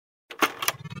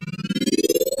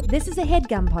This is a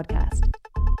HeadGum podcast.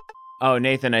 Oh,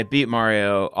 Nathan, I beat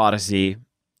Mario Odyssey,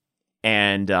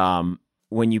 and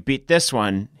when you beat this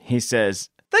one, he says,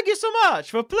 "Thank you so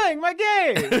much for playing my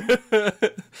game."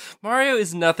 Mario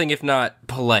is nothing if not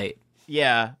polite.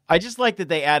 Yeah, I just like that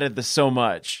they added the "so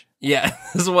much." Yeah,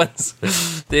 this one's,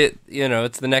 it's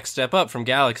the next step up from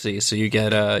Galaxy, so you get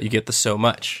the so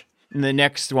much. And the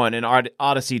next one in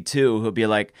Odyssey 2, he'll be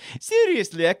like,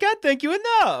 "Seriously, I can't thank you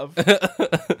enough."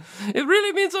 It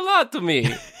really means a lot to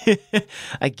me.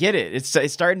 I get it. It's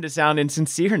starting to sound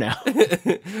insincere now.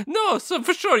 No, so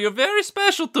for sure, you're very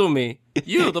special to me.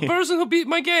 You, the person who beat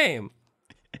my game.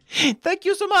 Thank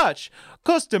you so much,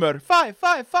 customer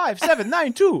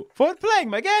 555792, for playing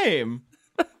my game.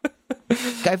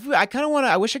 I kind of want to.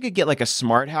 I wish I could get like a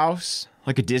smart house,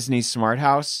 like a Disney smart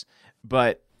house,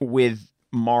 but with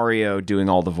Mario doing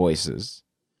all the voices.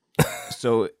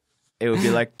 So it would be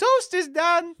like, "Toast is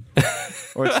done,"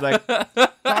 or it's like,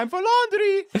 "Time for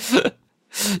laundry."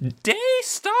 Day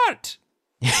start.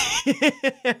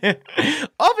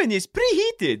 Oven is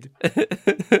preheated.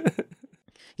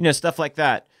 Stuff like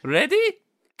that. Ready?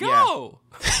 Go.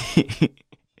 Yeah.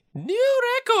 New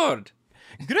record.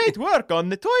 Great work on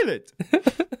the toilet.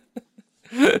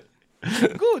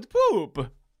 Good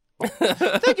poop.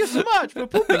 Thank you so much for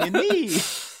pooping in me.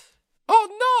 Oh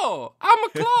no, I'm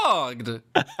clogged.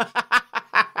 That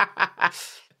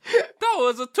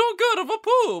was too good of a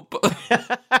poop.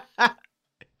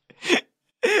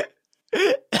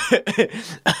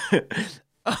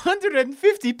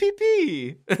 150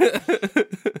 pp.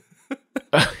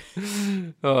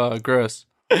 Oh, gross.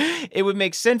 It would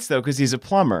make sense though, because he's a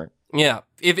plumber. Yeah,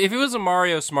 if it was a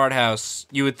Mario Smart House,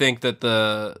 you would think that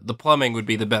the plumbing would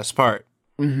be the best part.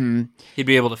 Mm-hmm. He'd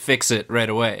be able to fix it right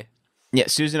away. Yeah,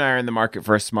 Susan and I are in the market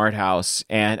for a smart house,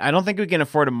 and I don't think we can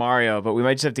afford a Mario, but we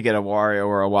might just have to get a Wario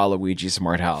or a Waluigi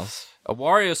smart house. A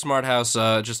Wario Smart House,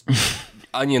 just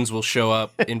onions will show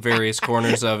up in various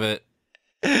corners of it.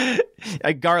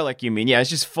 Garlic, you mean? Yeah, it's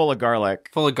just full of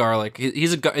garlic. Full of garlic.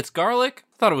 It's garlic?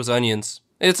 I thought it was onions.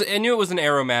 I knew it was an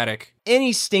aromatic.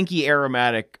 Any stinky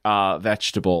aromatic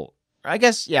vegetable, I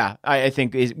guess. Yeah, I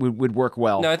think it would work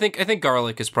well. No, I think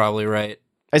garlic is probably right.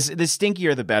 The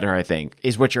stinkier the better, I think,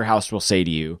 is what your house will say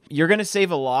to you. You're going to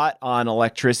save a lot on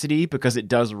electricity because it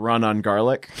does run on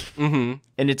garlic. Mm-hmm.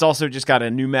 And it's also just got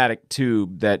a pneumatic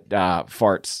tube that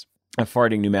farts. A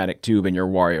farting pneumatic tube in your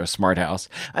Wario Smart House.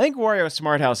 I think Wario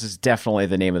Smart House is definitely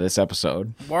the name of this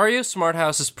episode. Wario Smart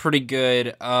House is pretty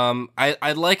good.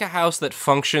 I'd like a house that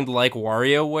functioned like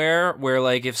WarioWare, where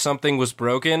like if something was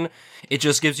broken, it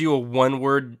just gives you a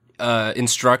one-word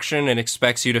instruction and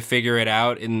expects you to figure it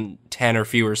out in 10 or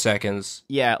fewer seconds.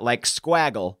 Yeah, like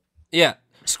Squaggle. Yeah.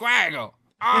 Squaggle!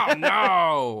 Oh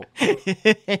no!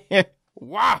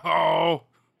 Wow!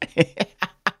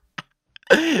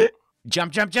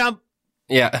 Jump, jump, jump!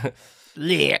 Yeah.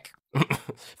 Lick!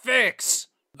 Fix!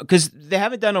 Because they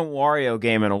haven't done a Wario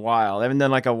game in a while. They haven't done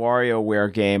like a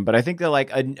WarioWare game, but I think they're like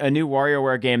a new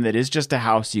WarioWare game that is just a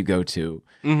house you go to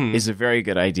is a very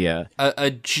good idea.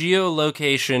 A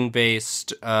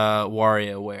geolocation-based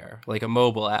WarioWare, like a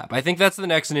mobile app. I think that's the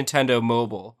next Nintendo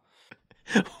mobile.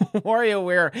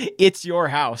 WarioWare, it's your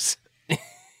house.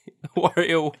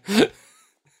 Wario,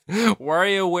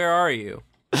 where are you?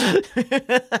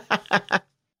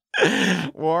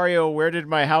 Wario, where did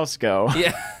my house go?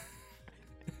 Yeah.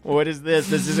 What is this?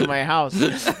 This isn't my house.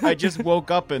 I just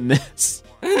woke up in this.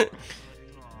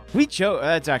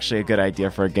 That's actually a good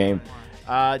idea for a game.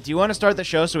 Do you want to start the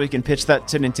show so we can pitch that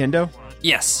to Nintendo?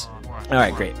 Yes. All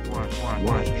right, great. What should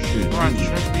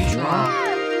we draw?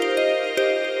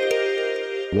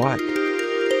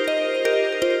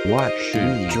 What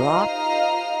should we draw?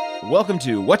 Welcome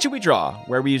to What Should We Draw,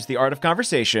 where we use the art of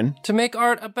conversation To make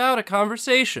art about a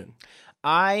conversation.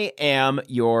 I am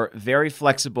your very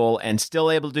flexible and still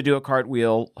able to do a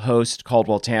cartwheel host,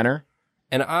 Caldwell Tanner.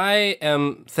 And I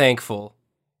am thankful,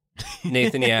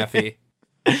 Nathan Yaffe.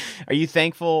 Are you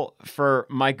thankful for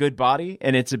my good body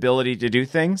and its ability to do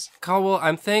things? Caldwell,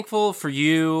 I'm thankful for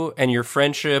you and your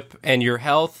friendship and your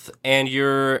health and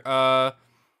your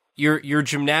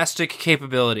gymnastic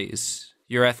capabilities,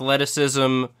 your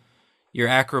athleticism, your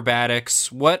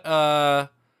acrobatics. What,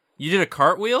 you did a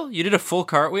cartwheel? You did a full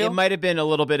cartwheel? It might have been a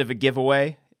little bit of a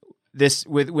giveaway.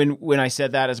 When I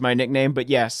said that as my nickname, but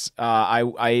yes,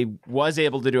 I was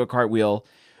able to do a cartwheel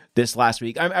this last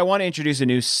week. I want to introduce a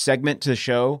new segment to the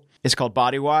show. It's called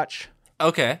Body Watch.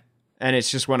 Okay. And it's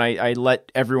just when I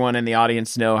let everyone in the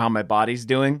audience know how my body's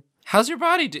doing. How's your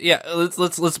body? Yeah,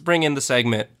 let's bring in the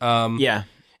segment. Yeah.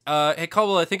 Hey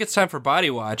Caldwell, I think it's time for Body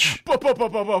Watch.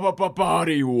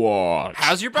 Body Watch.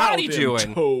 How's your body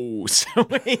doing? Toes.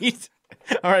 Wait.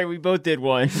 All right, we both did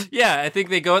one. Yeah, I think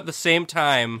they go at the same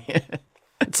time.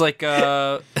 It's like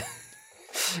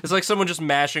it's like someone just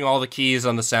mashing all the keys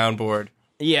on the soundboard.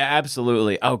 Yeah,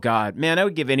 absolutely. Oh God, man, I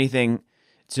would give anything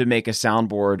to make a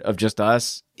soundboard of just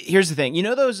us. Here's the thing. You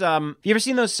know those you ever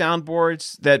seen those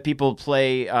soundboards that people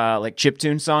play like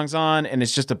chiptune songs on, and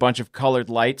it's just a bunch of colored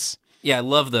lights? Yeah, I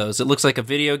love those. It looks like a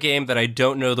video game that I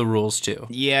don't know the rules to.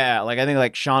 Yeah, like I think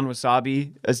like Sean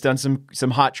Wasabi has done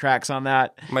some hot tracks on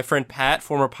that. My friend Pat,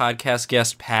 former podcast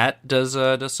guest Pat, does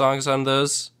songs on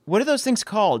those. What are those things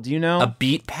called? Do you know? A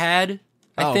beat pad,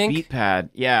 I think. Beat pad.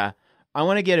 Yeah. I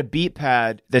want to get a beat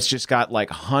pad that's just got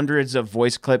like hundreds of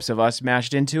voice clips of us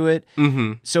mashed into it.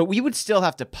 Mm-hmm. So we would still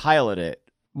have to pilot it.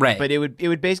 Right. But it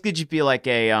would basically just be like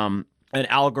an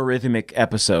algorithmic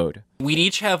episode. We'd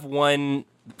each have one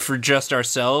for just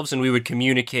ourselves, and we would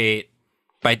communicate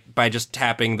by just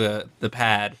tapping the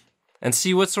pad and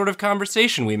see what sort of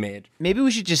conversation we made. Maybe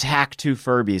we should just hack two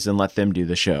Furbies and let them do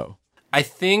the show. I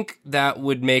think that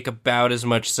would make about as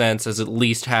much sense as at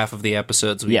least half of the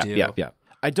episodes we do. Yeah.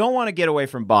 I don't want to get away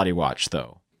from Body Watch,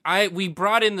 though. We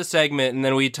brought in the segment, and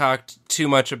then we talked too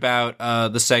much about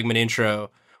the segment intro,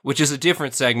 which is a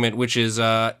different segment, which is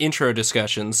intro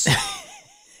discussions.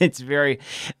 It's very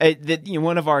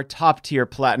one of our top tier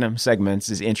platinum segments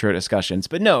is intro discussions.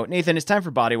 But no, Nathan, it's time for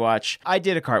Body Watch. I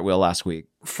did a cartwheel last week.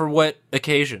 For what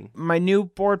occasion? My new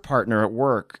board partner at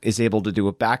work is able to do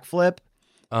a backflip.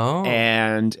 Oh.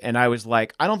 And I was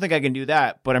like, I don't think I can do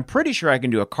that, but I'm pretty sure I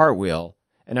can do a cartwheel.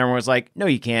 And everyone was like, no,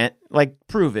 you can't. Like,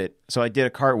 prove it. So I did a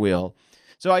cartwheel.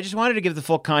 So I just wanted to give the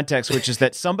full context, which is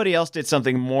that somebody else did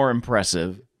something more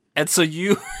impressive. And so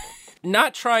you,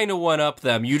 not trying to one-up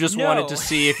them, you just wanted to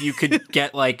see if you could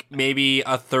get, like, maybe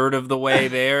a third of the way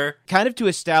there? Kind of to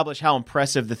establish how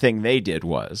impressive the thing they did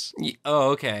was. Oh,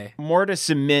 okay. More to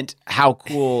cement how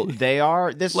cool they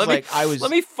are. Let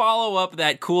me follow up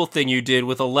that cool thing you did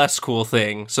with a less cool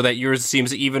thing, so that yours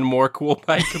seems even more cool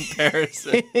by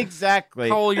comparison. Exactly.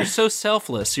 Cole, you're so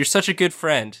selfless. You're such a good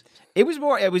friend. It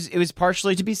was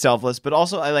partially to be selfless, but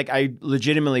also I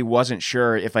legitimately wasn't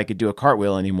sure if I could do a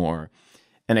cartwheel anymore.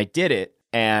 And I did it.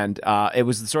 And it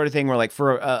was the sort of thing where, like,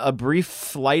 for a brief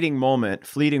fleeting moment,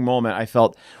 I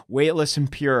felt weightless and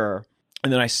pure.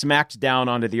 And then I smacked down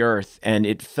onto the earth, and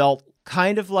it felt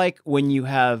kind of like when you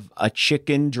have a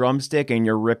chicken drumstick and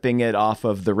you're ripping it off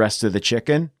of the rest of the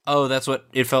chicken. Oh, that's what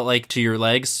it felt like to your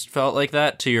legs? Felt like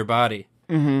that to your body?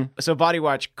 Mm-hmm. So Body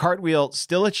Watch, cartwheel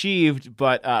still achieved,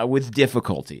 but with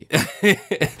difficulty.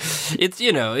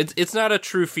 It's not a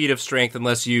true feat of strength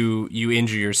unless you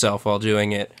injure yourself while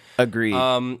doing it. Agreed.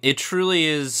 It truly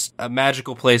is a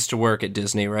magical place to work at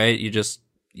Disney, right? You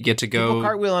get to go people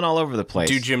cartwheeling all over the place,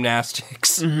 do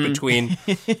gymnastics between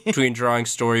drawing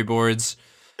storyboards.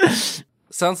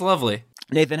 Sounds lovely.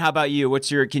 Nathan, how about you?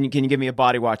 Can you give me a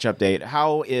Body Watch update?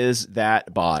 How is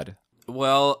that bod?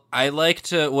 Well, I like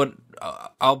to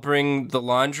I'll bring the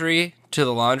laundry to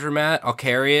the laundromat. I'll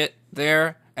carry it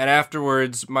there, and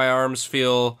afterwards, my arms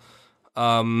feel,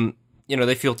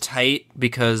 they feel tight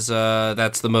because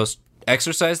that's the most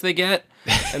exercise they get.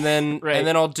 And then right. and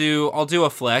then I'll do a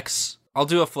flex. I'll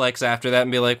do a flex after that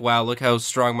and be like, wow, look how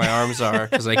strong my arms are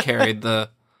because I carried the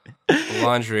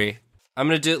laundry. I'm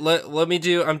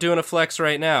doing a flex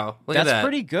right now. Look at that. That's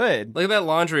pretty good. Look at that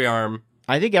laundry arm.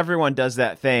 I think everyone does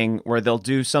that thing where they'll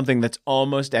do something that's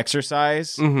almost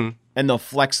exercise, and they'll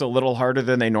flex a little harder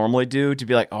than they normally do to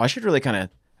be like, oh, I should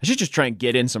just try and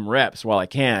get in some reps while I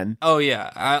can. Oh,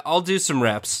 yeah. I'll do some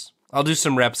reps. I'll do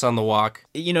some reps on the walk.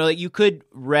 You could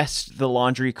rest the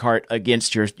laundry cart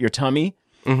against your tummy,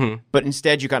 but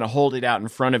instead you kind of hold it out in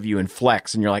front of you and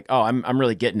flex, and you're like, oh, I'm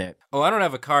really getting it. Oh, I don't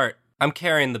have a cart. I'm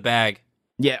carrying the bag.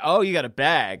 Yeah. Oh, you got a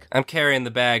bag. I'm carrying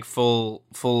the bag full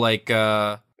like.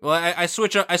 Well, I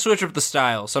switch up the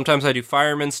style. Sometimes I do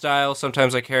fireman style.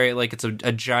 Sometimes I carry it like it's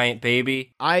a giant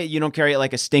baby. You don't carry it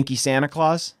like a stinky Santa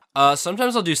Claus?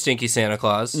 Sometimes I'll do stinky Santa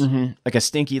Claus. Mm-hmm. Like a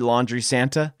stinky laundry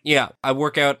Santa? Yeah, I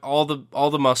work out all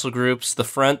the muscle groups, the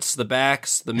fronts, the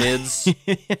backs, the mids,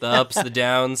 the ups, the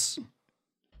downs.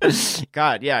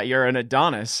 God, yeah, you're an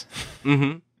Adonis.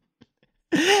 Mm-hmm.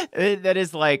 That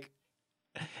is like,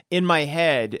 in my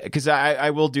head, because I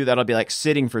will do that, I'll be like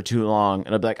sitting for too long,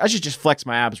 and I'll be like, I should just flex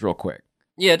my abs real quick.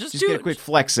 Yeah, just get a quick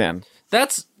flex in.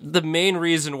 That's the main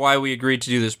reason why we agreed to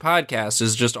do this podcast,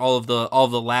 is just all of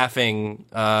the laughing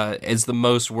is the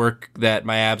most work that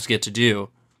my abs get to do.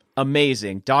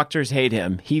 Amazing. Doctors hate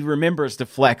him. He remembers to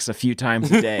flex a few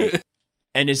times a day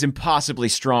and is impossibly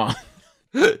strong.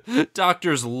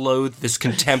 Doctors loathe this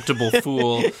contemptible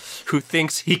fool who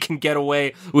thinks he can get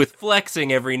away with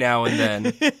flexing every now and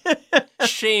then.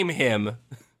 Shame him.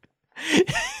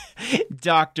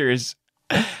 Doctors,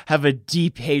 have a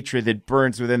deep hatred that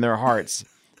burns within their hearts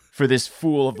for this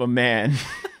fool of a man.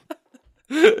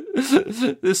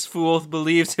 This fool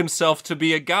believes himself to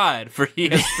be a god, for he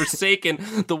has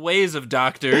forsaken the ways of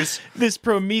doctors. This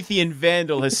Promethean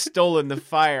vandal has stolen the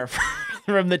fire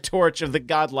from the torch of the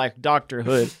godlike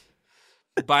doctorhood.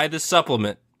 Buy the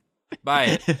supplement.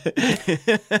 Buy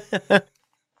it.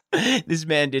 This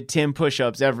man did 10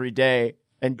 push-ups every day,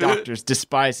 and doctors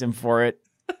despise him for it.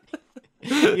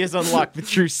 He has unlocked the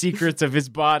true secrets of his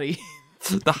body.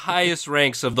 The highest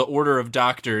ranks of the Order of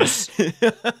Doctors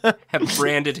have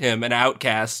branded him an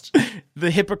outcast. The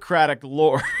Hippocratic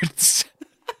lords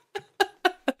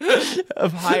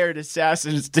have hired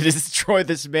assassins to destroy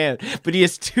this man, but he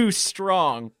is too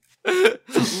strong.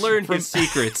 Learn his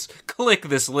secrets. Click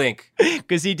this link.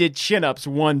 Because he did chin-ups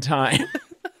one time.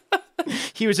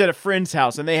 He was at a friend's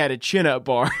house and they had a chin-up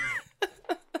bar.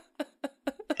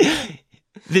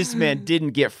 This man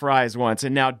didn't get fries once,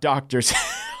 and now doctors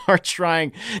are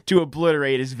trying to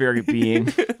obliterate his very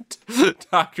being.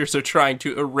 Doctors are trying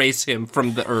to erase him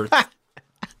from the earth.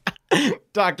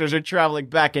 Doctors are traveling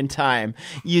back in time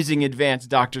using advanced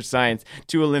doctor science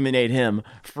to eliminate him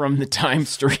from the time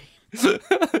stream.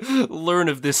 Learn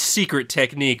of this secret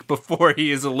technique before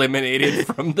he is eliminated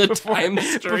from the time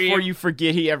stream. Before you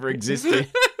forget he ever existed.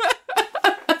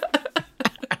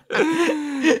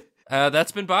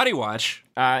 That's been Body Watch.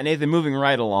 Nathan, moving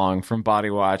right along from Body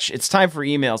Watch, it's time for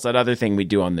emails, that other thing we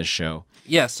do on this show.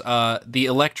 Yes, the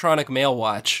electronic mail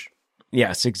watch.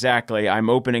 Yes, exactly. I'm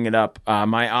opening it up.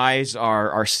 My eyes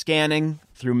are scanning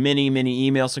through many, many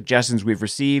email suggestions we've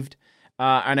received,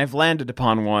 and I've landed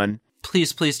upon one.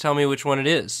 Please tell me which one it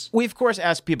is. We, of course,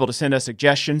 ask people to send us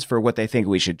suggestions for what they think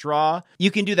we should draw. You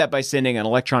can do that by sending an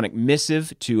electronic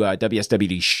missive to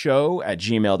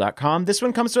WSWDshow@gmail.com. This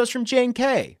one comes to us from Jane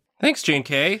K. Thanks, Jane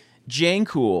K. Jane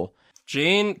Cool.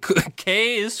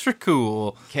 K is for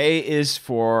cool. K is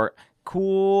for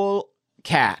cool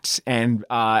cat. And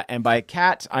by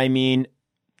cat, I mean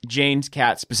Jane's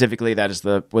cat specifically. That is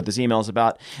what this email is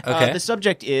about. Okay. The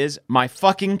subject is my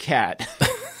fucking cat.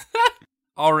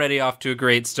 Already off to a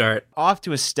great start. Off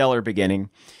to a stellar beginning.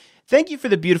 Thank you for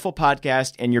the beautiful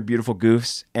podcast and your beautiful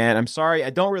goofs. And I'm sorry, I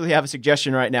don't really have a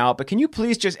suggestion right now, but can you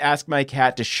please just ask my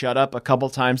cat to shut up a couple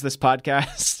times this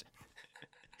podcast?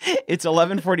 It's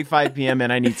 11:45 p.m.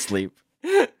 and I need sleep.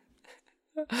 Yeah,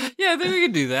 I think we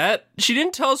can do that. She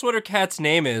didn't tell us what her cat's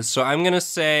name is, so I'm going to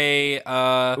say...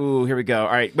 Ooh, here we go.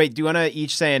 All right, wait, do you want to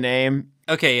each say a name?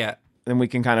 Okay, yeah. Then we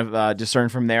can kind of discern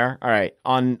from there. All right,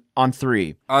 on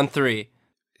three. On three.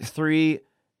 3,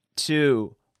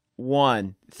 2,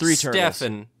 1. 3 turtles.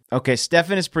 Stefan. Okay,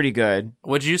 Stefan is pretty good.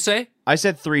 What'd you say? I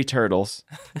said 3 turtles.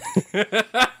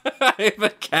 I have a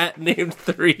cat named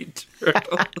 3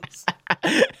 Turtles.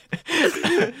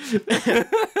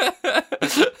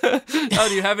 Oh,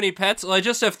 do you have any pets? Well, I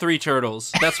just have 3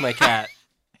 turtles. That's my cat.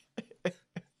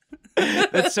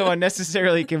 That's so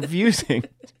unnecessarily confusing.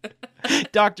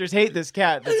 Doctors hate this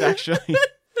cat. That's actually...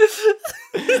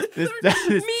 this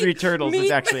 3 turtles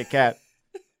is actually a cat.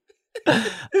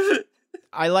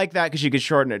 I like that because you could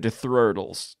shorten it to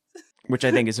Thrurtles, which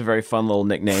I think is a very fun little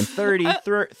nickname. 30. I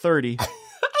love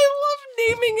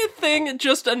naming a thing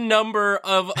just a number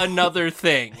of another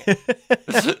thing.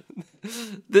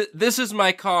 This is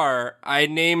my car. I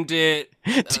named it...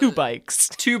 2 bikes.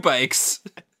 2 bikes.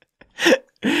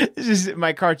 This is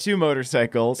my car, 2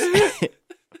 motorcycles.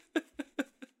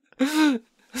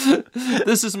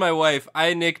 This is my wife.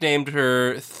 I nicknamed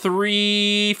her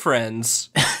 3 friends.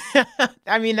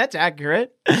 I mean, that's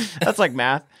accurate. That's like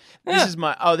math. This is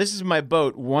my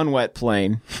boat, 1 wet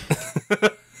plane.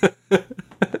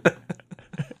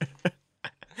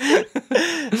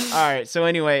 All right. So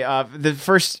anyway, the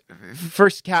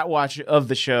first cat watch of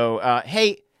the show.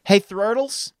 Hey,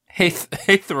 Thrurtles. Hey, Thrurtles.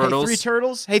 Hey, 3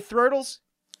 turtles. Hey, Thrurtles.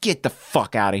 Get the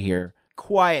fuck out of here.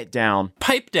 Quiet down.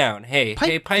 Pipe down. Hey,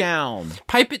 pipe down.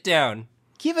 Pipe it down.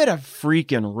 Give it a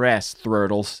freaking rest,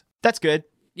 Thrurtles. That's good.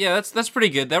 Yeah, that's pretty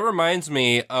good. That reminds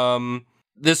me,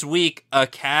 this week a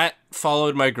cat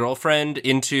followed my girlfriend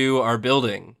into our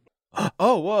building.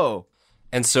 Oh, whoa.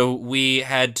 And so we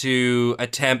had to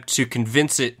attempt to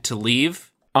convince it to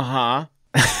leave. Uh-huh.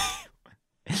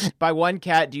 By 1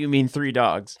 cat, do you mean 3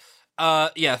 dogs?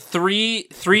 Yeah, three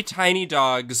tiny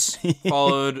dogs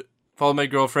followed my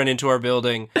girlfriend into our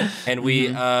building, and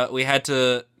we had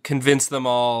to convince them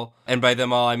all, and by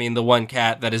them all I mean the 1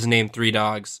 cat that is named 3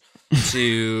 dogs,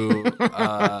 to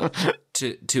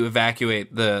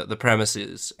evacuate the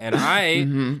premises. And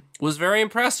I was very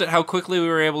impressed at how quickly we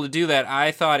were able to do that.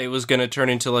 I thought it was going to turn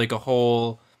into like a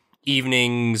whole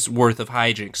evening's worth of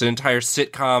hijinks, an entire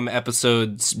sitcom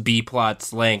episode's B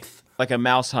plot's length like a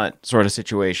mouse hunt sort of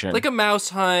situation. Like a mouse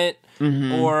hunt,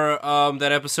 or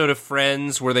that episode of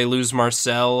Friends where they lose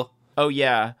Marcel. Oh,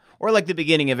 yeah. Or like the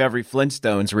beginning of every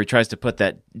Flintstones where he tries to put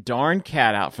that darn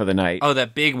cat out for the night. Oh,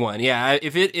 that big one. Yeah,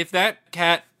 if that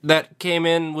cat that came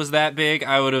in was that big,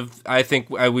 I think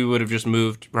we would have just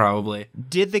moved, probably.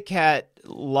 Did the cat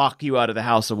lock you out of the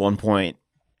house at one point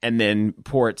and then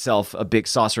pour itself a big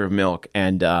saucer of milk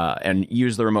and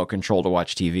use the remote control to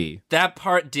watch TV? That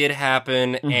part did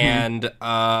happen, and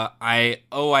how I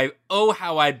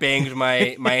banged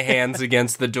my hands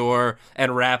against the door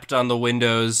and rapped on the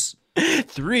windows.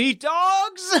 3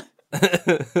 dogs!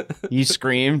 You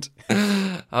screamed.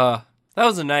 That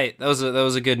was a night. That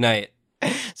was a good night.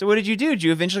 So what did you do? Did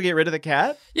you eventually get rid of the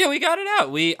cat? Yeah, we got it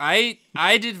out.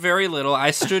 I did very little.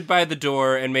 I stood by the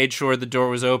door and made sure the door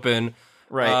was open.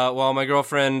 Right. While my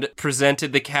girlfriend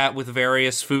presented the cat with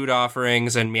various food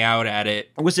offerings and meowed at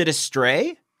it. Was it a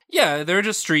stray? Yeah, they're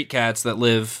just street cats that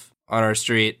live on our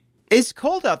street. It's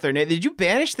cold out there, Nate. Did you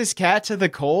banish this cat to the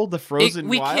cold, the frozen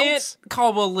we wilds? can't,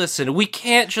 Caldwell, listen, we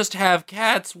can't just have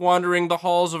cats wandering the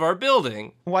halls of our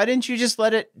building. Why didn't you just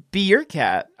let it be your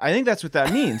cat? I think that's what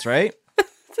that means, right?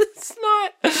 It's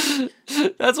not.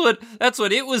 That's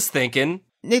what it was thinking.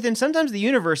 Nathan, sometimes the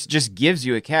universe just gives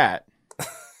you a cat.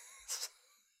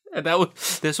 And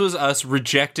this was us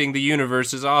rejecting the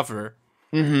universe's offer.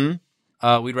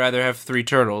 Mm-hmm. We'd rather have 3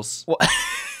 turtles. Well,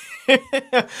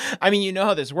 I mean, you know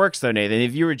how this works, though, Nathan.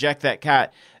 If you reject that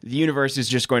cat, the universe is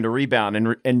just going to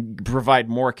rebound and provide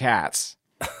more cats.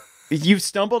 You've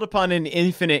stumbled upon an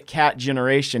infinite cat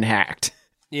generation hacked.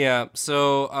 Yeah,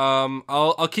 so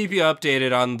I'll keep you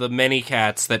updated on the many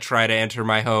cats that try to enter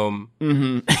my home.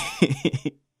 Mm-hmm.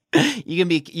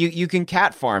 You can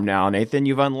cat farm now, Nathan.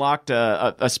 You've unlocked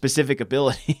a specific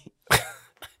ability.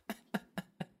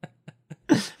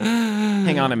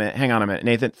 Hang on a minute,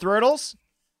 Nathan. Throttles,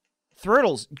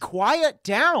 quiet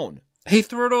down. Hey,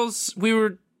 Throttles, we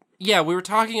were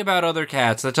talking about other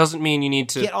cats. That doesn't mean you need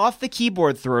to get off the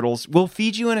keyboard, Throttles. We'll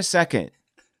feed you in a second.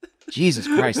 Jesus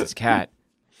Christ, this cat.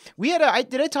 Did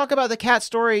I talk about the cat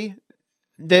story?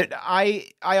 That I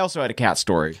also had a cat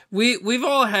story. We've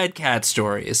all had cat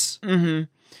stories. Mm-hmm.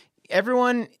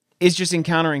 Everyone is just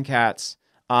encountering cats,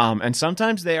 and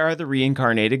sometimes they are the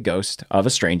reincarnated ghost of a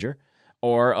stranger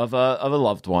or of a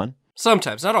loved one.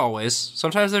 Sometimes, not always.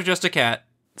 Sometimes they're just a cat.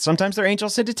 Sometimes they're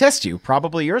angels sent to test you.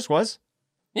 Probably yours was.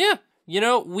 Yeah,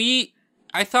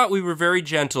 I thought we were very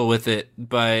gentle with it,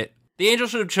 but the angel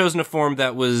should have chosen a form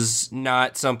that was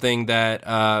not something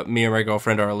that me and my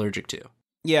girlfriend are allergic to.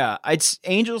 Yeah,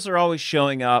 angels are always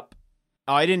showing up.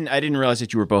 Oh, I didn't realize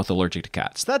that you were both allergic to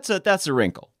cats. That's a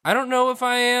wrinkle. I don't know if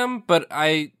I am, but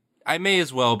I may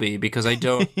as well be because I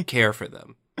don't care for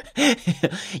them.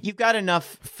 You've got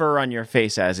enough fur on your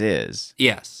face as is.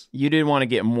 Yes. You didn't want to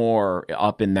get more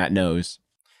up in that nose.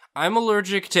 I'm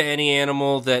allergic to any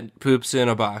animal that poops in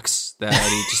a box that I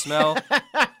need to smell.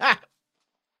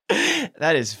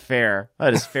 That is fair.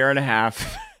 That is fair and a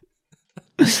half.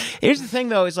 Here's the thing,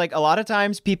 though, is like a lot of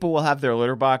times people will have their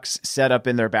litter box set up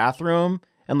in their bathroom,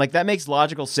 and like that makes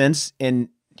logical sense in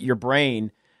your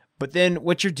brain. But then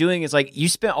what you're doing is like you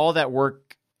spent all that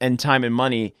work and time and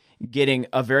money getting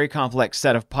a very complex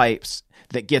set of pipes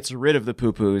that gets rid of the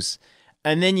poo-poos,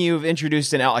 and then you've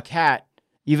introduced a cat.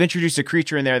 You've introduced a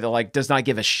creature in there that like does not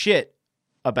give a shit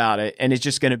about it and is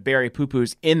just going to bury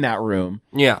poo-poos in that room.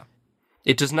 Yeah.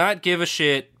 It does not give a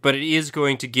shit, but it is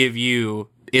going to give you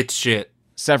its shit.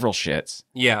 Several shits.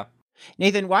 Yeah.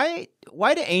 Nathan, why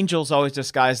do angels always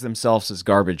disguise themselves as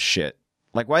garbage shit?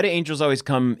 Like, why do angels always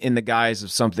come in the guise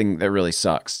of something that really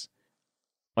sucks?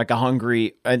 Like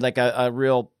a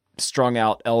real strung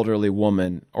out elderly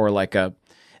woman or like a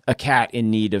cat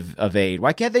in need of aid.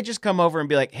 Why can't they just come over and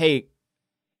be like, hey,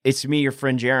 it's me, your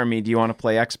friend Jeremy. Do you want to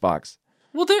play Xbox?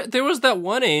 Well, there was that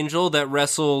one angel that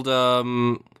wrestled,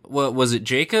 what was it,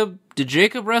 Jacob? Did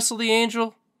Jacob wrestle the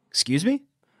angel? Excuse me?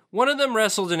 One of them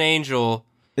wrestled an angel.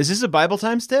 Is this a Bible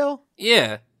Times tale?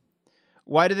 Yeah.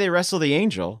 Why did they wrestle the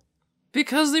angel?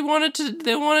 Because they wanted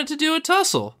to do a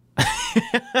tussle.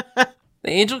 The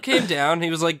angel came down. He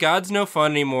was like, God's no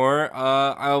fun anymore.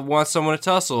 I want someone to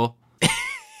tussle.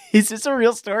 Is this a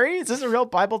real story? Is this a real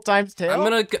Bible Times tale?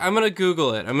 I'm gonna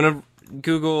Google it. I'm gonna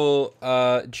Google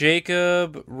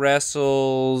Jacob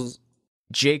wrestles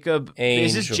Jacob. Angel.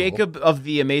 Is this Jacob of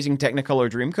the Amazing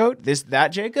Technicolor Dreamcoat?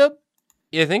 That Jacob?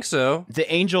 Yeah, I think so. The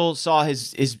angel saw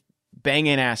his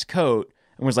banging ass coat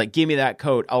and was like, "Give me that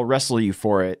coat. I'll wrestle you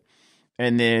for it."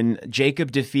 And then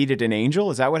Jacob defeated an angel.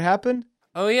 Is that what happened?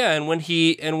 Oh yeah, and when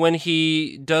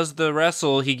he does the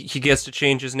wrestle, he gets to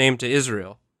change his name to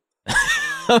Israel.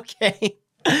 Okay.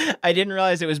 I didn't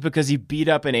realize it was because he beat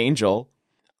up an angel.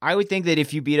 I would think that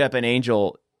if you beat up an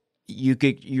angel,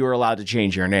 you're allowed to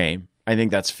change your name. I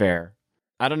think that's fair.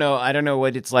 I don't know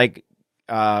what it's like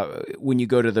when you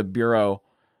go to the bureau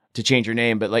to change your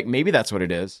name, but like maybe that's what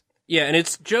it is. Yeah, and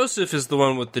it's Joseph is the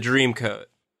one with the dream coat.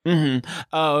 Mm-hmm.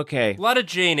 Oh, okay. A lot of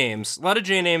J names. A lot of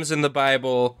J names in the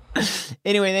Bible.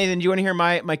 Anyway, Nathan, do you want to hear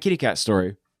my kitty cat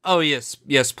story? Oh, yes.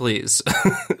 Yes, please.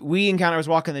 I was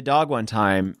walking the dog one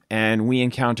time, and we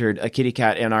encountered a kitty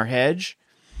cat in our hedge.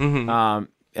 Mm-hmm.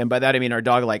 And by that, I mean our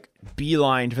dog, like,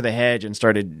 beelined for the hedge and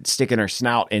started sticking her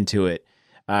snout into it.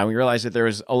 We realized that there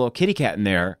was a little kitty cat in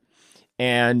there.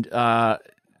 And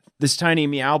this tiny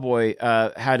meow boy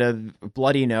had a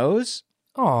bloody nose.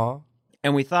 Aw.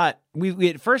 And we thought, we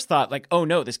at first thought, like, oh,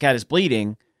 no, this cat is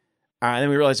bleeding. And then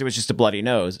we realized it was just a bloody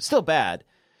nose. Still bad.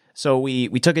 So we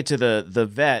took it to the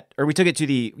vet, or we took it to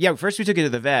the, first we took it to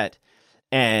the vet,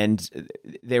 and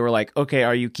they were like, okay,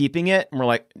 are you keeping it? And we're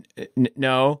like,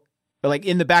 no. But like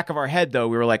in the back of our head, though,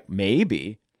 we were like,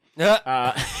 maybe.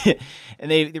 And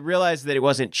they realized that it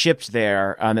wasn't chipped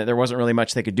there, that there wasn't really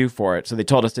much they could do for it. So they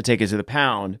told us to take it to the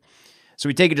pound. So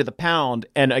we take it to the pound,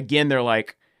 and again, they're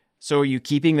like, so are you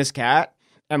keeping this cat?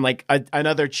 And like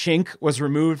another chink was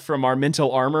removed from our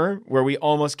mental armor where we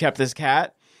almost kept this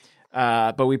cat.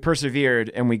 But we persevered,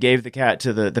 and we gave the cat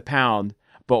to the pound.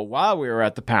 But while we were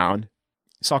at the pound,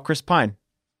 saw Chris Pine.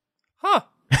 Huh.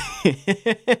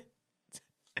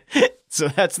 So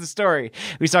that's the story.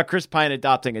 We saw Chris Pine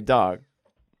adopting a dog.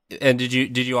 And did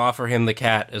you offer him the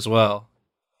cat as well?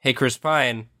 Hey, Chris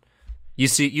Pine,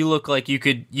 you look like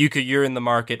you're in the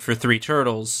market for 3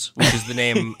 turtles, which is the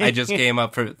name I just came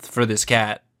up for this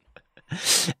cat.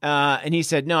 And he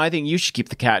said, no, I think you should keep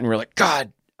the cat. And we're like,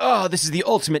 God, oh, this is the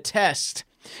ultimate test.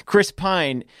 Chris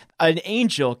Pine, an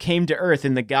angel came to Earth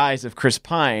in the guise of Chris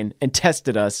Pine and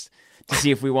tested us to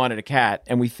see if we wanted a cat,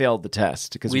 and we failed the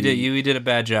test because we did a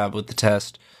bad job with the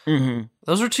test. Mm-hmm.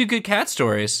 Those were 2 good cat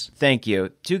stories. Thank you.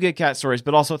 2 good cat stories,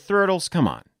 but also Thurtles, come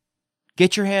on.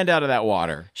 Get your hand out of that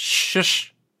water.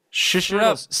 Shush it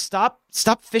up. Thurtles,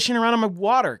 stop fishing around in my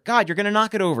water. God, you're going to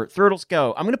knock it over. Thurtles,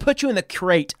 go. I'm going to put you in the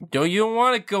crate. You don't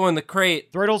want to go in the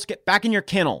crate. Thurtles, get back in your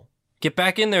kennel. Get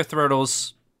back in there,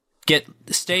 Thurtles.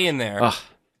 Stay in there. Ugh,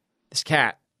 this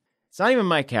cat. It's not even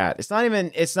my cat. It's not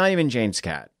even Jane's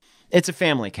cat. It's a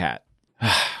family cat.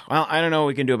 Well, I don't know what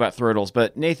we can do about Thurtles,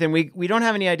 but Nathan, we don't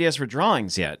have any ideas for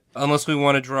drawings yet. Unless we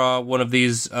want to draw one of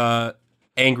these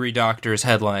Angry Doctors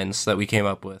headlines that we came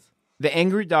up with. The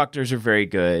Angry Doctors are very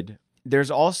good. There's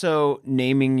also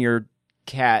naming your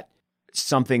cat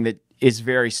something that is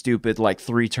very stupid, like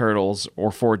 3 turtles or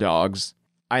 4 dogs.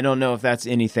 I don't know if that's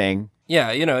anything.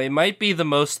 Yeah, it might be the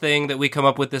most thing that we come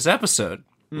up with this episode.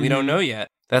 Mm-hmm. We don't know yet.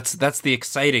 That's the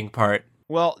exciting part.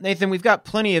 Well, Nathan, we've got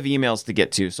plenty of emails to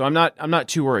get to, so I'm not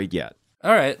too worried yet.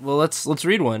 All right, well let's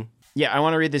read one. Yeah, I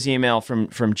want to read this email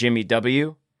from Jimmy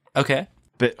W. Okay.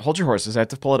 But hold your horses, I have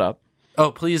to pull it up.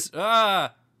 Oh, please.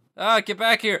 Get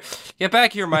back here. Get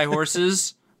back here, my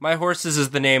horses. My horses is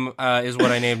the name is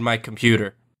what I named my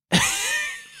computer.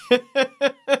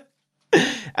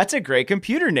 That's a great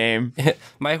computer name.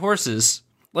 My horses.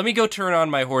 Let me go turn on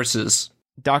my horses.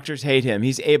 Doctors hate him.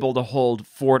 He's able to hold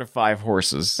 4 to 5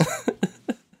 horses.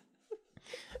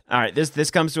 All right,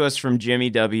 this comes to us from Jimmy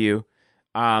W.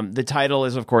 The title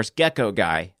is, of course, Gecko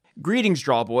Guy. Greetings,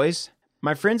 Draw Boys.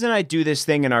 My friends and I do this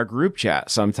thing in our group chat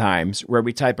sometimes where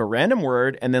we type a random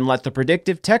word and then let the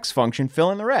predictive text function fill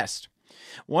in the rest.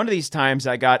 One of these times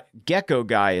I got Gecko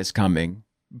Guy is coming.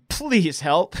 Please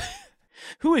help.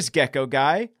 Who is Gecko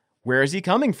Guy? Where is he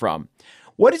coming from?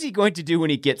 What is he going to do when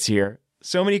he gets here?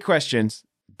 So many questions.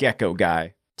 Gecko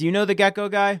Guy. Do you know the Gecko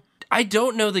Guy? I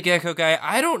don't know the Gecko Guy.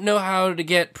 I don't know how to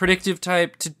get predictive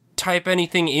type to type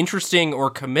anything interesting or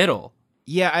committal.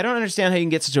 Yeah, I don't understand how you can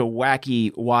get such a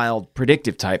wacky, wild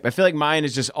predictive type. I feel like mine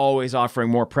is just always offering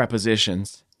more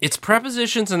prepositions. It's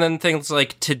prepositions and then things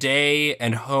like today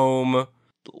and home.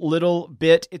 Little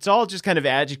bit. It's all just kind of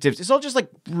adjectives. It's all just like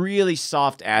really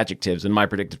soft adjectives in my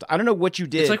predictive type. I don't know what you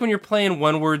did. It's like when you're playing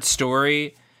one-word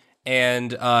story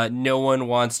and no one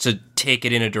wants to take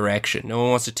it in a direction. No one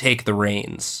wants to take the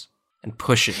reins and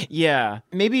push it. Yeah.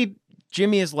 Maybe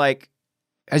Jimmy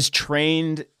has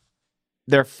trained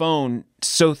their phone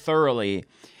so thoroughly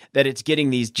that it's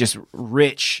getting these just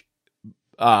rich,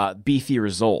 beefy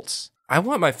results. I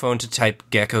want my phone to type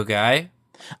Gecko Guy.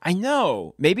 I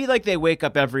know. Maybe they wake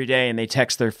up every day and they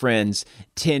text their friends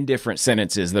 10 different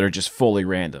sentences that are just fully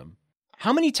random.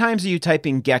 How many times are you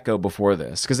typing gecko before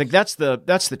this? Because that's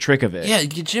the trick of it. Yeah,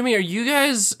 Jimmy, are you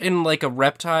guys in a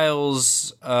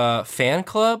reptiles fan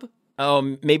club?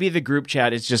 Oh, maybe the group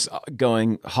chat is just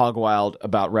going hog wild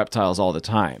about reptiles all the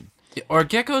time. Are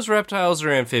geckos reptiles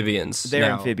or amphibians? They're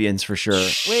amphibians for sure.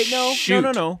 Wait, no.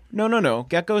 Geckos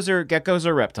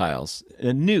are reptiles.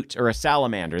 A newt or a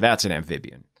salamander, that's an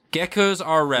amphibian. Geckos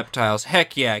are reptiles.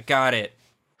 Heck yeah, got it.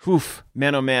 Oof,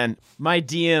 man, oh man, my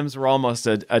DMs were almost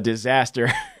a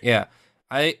disaster. Yeah,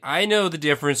 I know the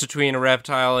difference between a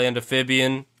reptile and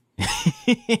amphibian.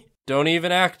 Don't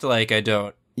even act like I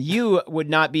don't. You would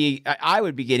not be, I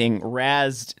would be getting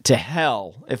razzed to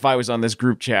hell if I was on this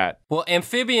group chat. Well,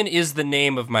 amphibian is the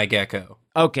name of my gecko.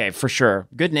 Okay, for sure.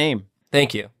 Good name.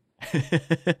 Thank you.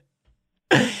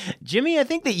 Jimmy, I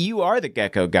think that you are the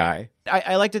gecko guy.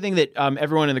 I like to think that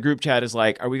everyone in the group chat is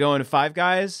like, are we going to 5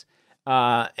 guys?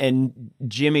 And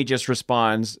Jimmy just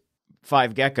responds,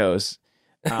 5 geckos.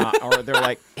 Or they're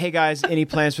like, hey guys, any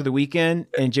plans for the weekend?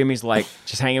 And Jimmy's like,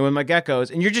 just hanging with my geckos.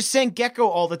 And you're just saying gecko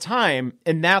all the time.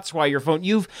 And that's why your phone,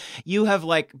 you have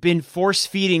like been force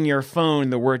feeding your phone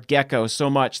the word gecko so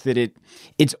much that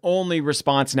its only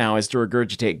response now is to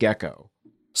regurgitate gecko.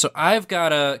 So I've got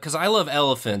to, because I love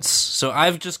elephants, so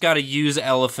I've just got to use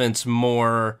elephants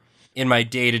more in my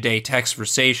day-to-day text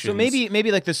conversations. So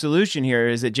maybe like the solution here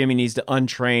is that Jimmy needs to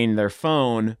untrain their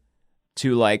phone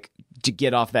to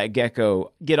get off that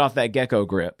gecko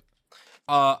grip.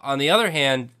 On the other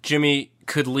hand, Jimmy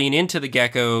could lean into the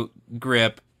gecko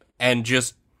grip and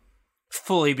just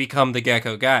fully become the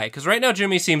gecko guy. Because right now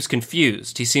Jimmy seems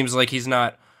confused. He seems like he's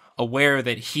not aware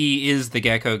that he is the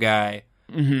gecko guy.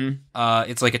 Mm-hmm.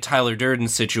 It's like a Tyler Durden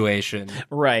situation.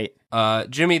 Right.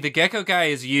 Jimmy, the gecko guy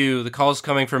is you. The call's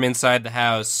coming from inside the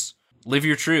house. Live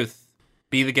your truth.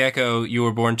 Be the gecko you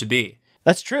were born to be.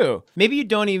 That's true. Maybe you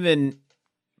don't even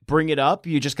bring it up.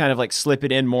 You just kind of like slip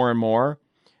it in more and more.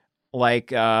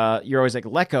 Like you're always like,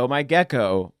 Lecco, my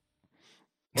gecko.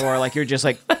 Or like you're just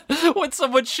like... When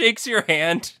someone shakes your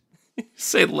hand, you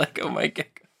say, Lecco, my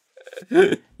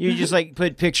gecko. You just like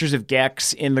put pictures of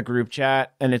Gex in the group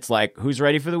chat and it's like, who's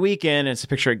ready for the weekend? And it's a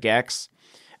picture of Gex.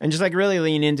 And just like really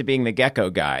lean into being the gecko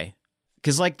guy.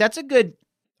 Because like that's a good...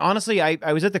 Honestly,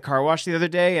 I was at the car wash the other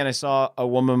day and I saw a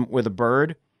woman with a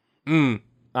bird.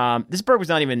 This bird was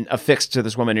not even affixed to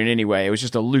this woman in any way. It was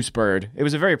just a loose bird. It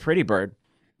was a very pretty bird.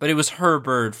 But it was her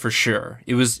bird for sure.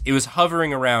 It was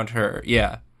hovering around her.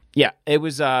 Yeah. Yeah, it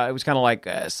was kind of like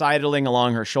sidling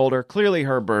along her shoulder. Clearly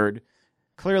her bird.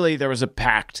 Clearly there was a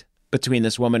pact between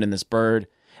this woman and this bird.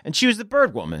 And she was the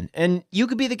bird woman. And you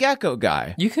could be the gecko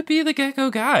guy. You could be the gecko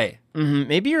guy. Mm-hmm.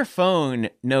 Maybe your phone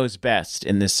knows best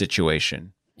in this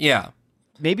situation. Yeah.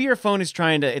 Maybe your phone is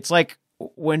trying to... It's like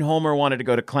when Homer wanted to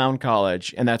go to clown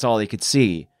college and that's all he could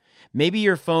see. Maybe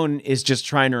your phone is just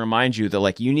trying to remind you that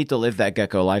like you need to live that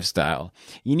gecko lifestyle.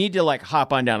 You need to like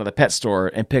hop on down to the pet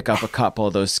store and pick up a couple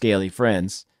of those scaly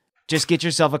friends. Just get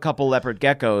yourself a couple leopard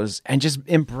geckos and just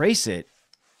embrace it.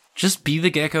 Just be the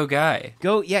gecko guy.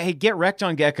 Hey, get wrecked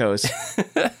on geckos.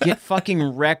 Get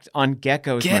fucking wrecked on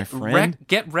geckos, my friend.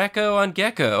 Get recco on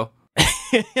gecko.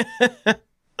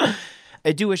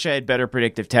 I do wish I had better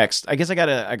predictive text. I guess I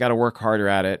gotta work harder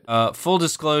at it. Full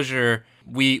disclosure,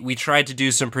 we tried to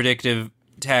do some predictive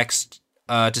text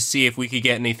to see if we could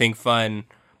get anything fun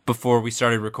before we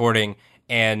started recording,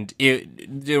 and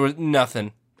there was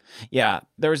nothing. Yeah,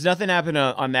 there was nothing happening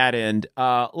on that end.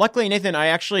 Luckily, Nathan, I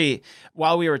actually,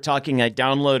 while we were talking, I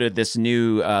downloaded this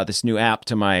new app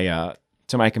to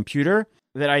my computer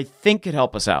that I think could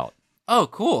help us out. Oh,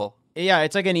 cool. Yeah,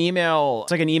 it's like an email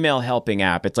helping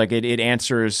app. It's like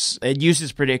it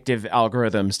uses predictive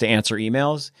algorithms to answer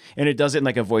emails, and it does it in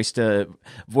like a voice to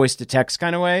text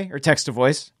kind of way, or text to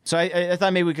voice. So I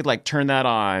thought maybe we could like turn that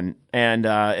on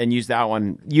and use that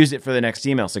one, use it for the next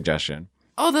email suggestion.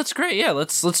 Oh, that's great. Yeah,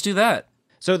 let's do that.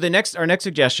 So our next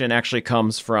suggestion actually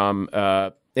comes from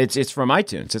it's from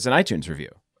iTunes. It's an iTunes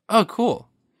review. Oh, cool.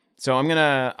 So I'm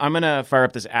gonna fire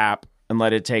up this app and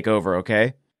let it take over.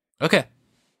 Okay. Okay.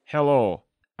 Hello,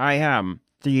 I am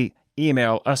the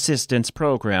email assistance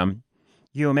program.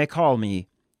 You may call me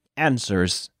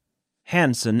Answers.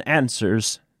 Hanson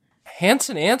Answers.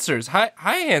 Hanson Answers. Hi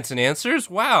Hanson Answers.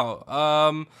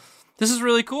 Wow. This is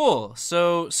really cool.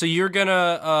 So you're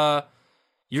gonna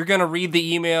read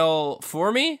the email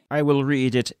for me? I will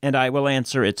read it and I will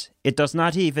answer it. It does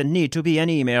not even need to be an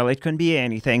email. It can be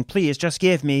anything. Please just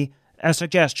give me a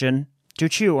suggestion to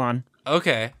chew on.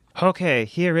 Okay. Okay,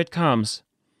 here it comes.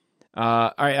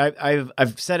 All right,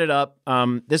 I've set it up.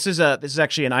 This is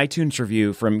actually an iTunes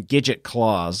review from Gidget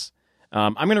Claus.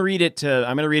 I'm gonna read it to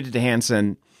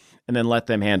Hanson, and then let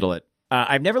them handle it.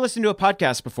 I've never listened to a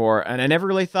podcast before, and I never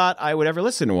really thought I would ever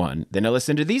listen to one. Then I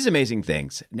listened to these amazing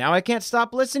things. Now I can't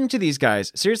stop listening to these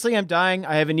guys. Seriously, I'm dying.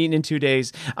 I haven't eaten in 2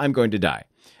 days. I'm going to die.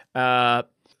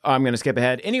 I'm going to skip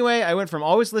ahead. Anyway, I went from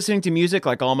always listening to music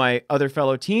like all my other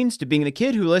fellow teens to being the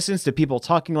kid who listens to people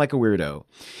talking like a weirdo.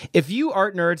 If you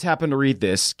art nerds happen to read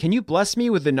this, can you bless me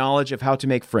with the knowledge of how to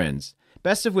make friends?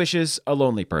 Best of wishes, a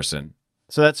lonely person.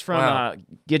 So that's from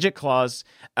Gidget Claus.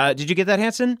 Did you get that,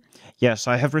 Hanson? Yes,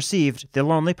 I have received the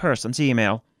lonely person's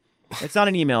email. It's not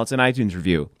an email, it's an iTunes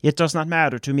review. It does not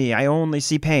matter to me. I only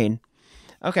see pain.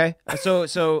 Okay,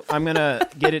 so I'm going to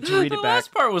get it to read it The back.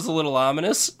 last part was a little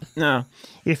ominous. No.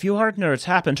 If you hard nerds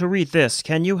happen to read this,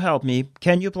 can you help me?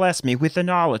 Can you bless me with the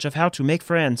knowledge of how to make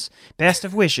friends? Best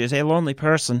of wishes, a lonely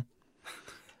person.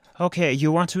 Okay,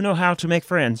 you want to know how to make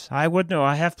friends? I would know.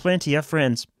 I have plenty of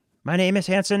friends. My name is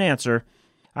Hanson Answer.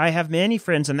 I have many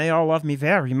friends, and they all love me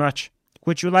very much.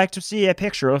 Would you like to see a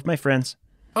picture of my friends?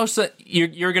 Oh, so you're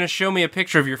going to show me a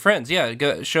picture of your friends.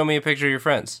 Yeah, show me a picture of your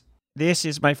friends. This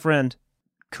is my friend,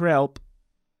 Krelp.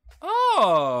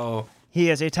 Oh. He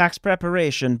is a tax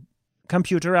preparation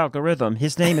computer algorithm.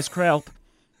 His name is Krelp.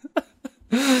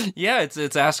 Yeah,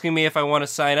 it's asking me if I want to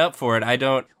sign up for it. I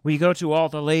don't. We go to all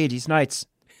the ladies' nights,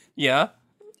 Yeah?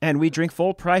 and we drink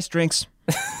full-price drinks.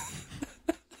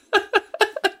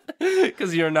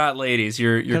 Because you're not ladies.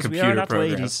 You're Because computer we are not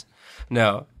programs. ladies.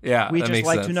 No. Yeah, We that just makes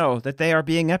like sense. to know that they are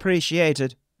being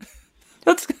appreciated.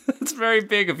 That's very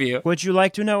big of you. Would you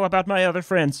like to know about my other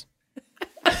friends?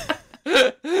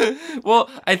 Well,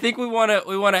 I think we want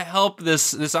to help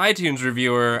this iTunes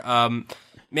reviewer.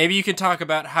 Maybe you can talk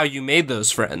about how you made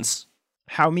those friends.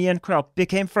 How me and Krelp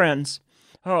became friends.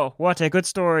 Oh, what a good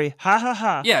story. Ha ha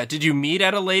ha. Yeah, did you meet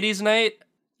at a ladies' night?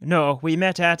 No, we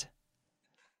met at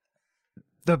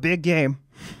the big game.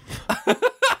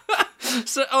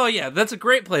 So, oh yeah, that's a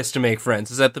great place to make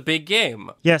friends. Is at the big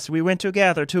game. Yes, we went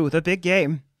together to the big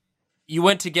game. You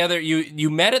went together. You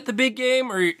met at the big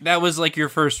game, or that was like your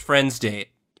first friends date?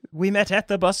 We met at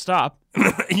the bus stop.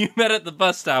 You met at the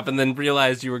bus stop and then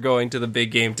realized you were going to the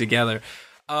big game together.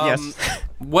 Yes.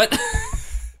 What?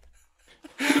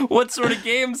 What sort of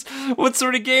games? What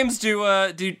sort of games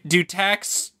do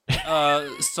tax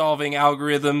solving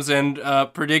algorithms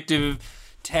and predictive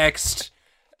text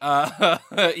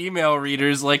email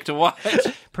readers like to watch?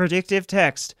 Predictive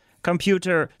text,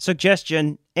 computer,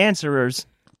 suggestion, answerers.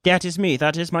 That is me.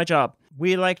 That is my job.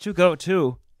 We like to go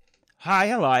to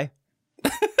Hi-Li.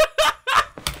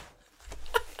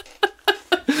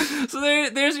 So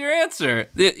there's your answer.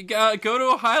 Go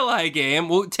to a highlight game.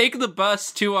 We'll take the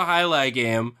bus to a highlight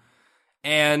game,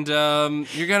 and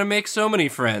you're gonna make so many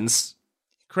friends.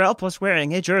 Krelp was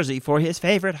wearing a jersey for his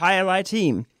favorite Hi-Li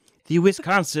team, the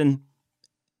Wisconsin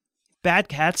Bad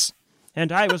Cats,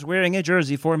 and I was wearing a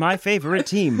jersey for my favorite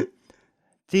team,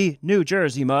 the New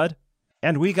Jersey Mud,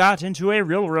 and we got into a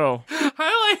real row.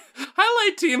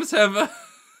 Highlight teams have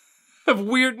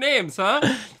weird names, huh?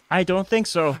 I don't think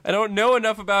so. I don't know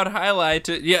enough about highlight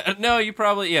to. Yeah, no, you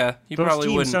probably. Yeah, you Those probably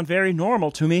teams wouldn't. sound very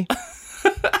normal to me.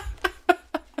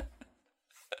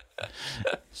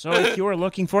 So if you're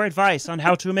looking for advice on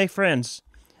how to make friends,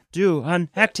 do an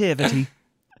activity.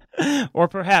 Or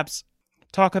perhaps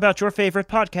talk about your favorite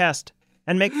podcast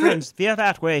and make friends via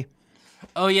that way.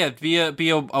 Oh yeah, be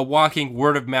a walking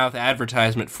word of mouth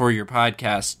advertisement for your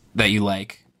podcast that you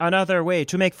like. Another way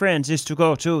to make friends is to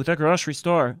go to the grocery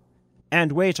store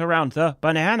and wait around the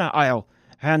banana aisle.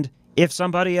 And if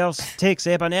somebody else takes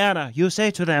a banana, you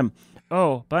say to them,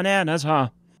 "Oh, bananas, huh?"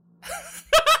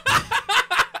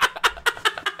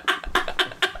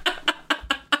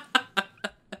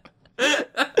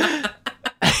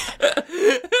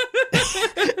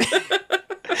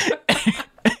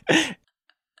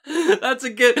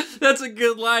 That's a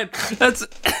good line. That's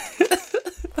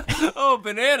oh,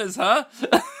 bananas, huh?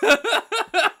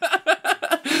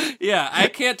 Yeah, I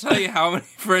can't tell you how many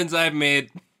friends I've made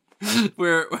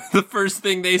where the first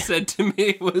thing they said to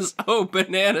me was, "Oh,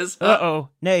 bananas, huh?" Uh-oh,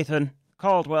 Nathan,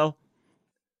 Caldwell.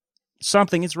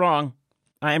 Something is wrong.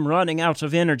 I am running out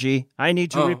of energy. I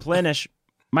need to replenish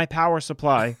my power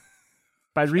supply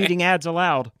by reading ads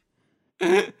aloud.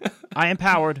 I am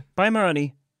powered by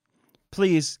money.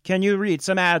 Please, can you read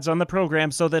some ads on the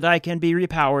program so that I can be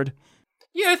repowered?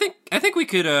 Yeah, I think we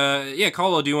could.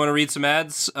 Caldwell, do you want to read some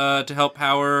ads to help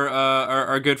power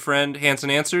our good friend Hanson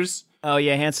Answers? Oh,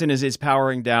 yeah, Hanson is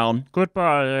powering down.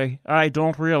 Goodbye. I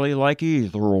don't really like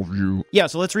either of you. Yeah,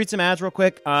 so let's read some ads real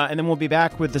quick, and then we'll be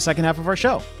back with the second half of our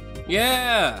show.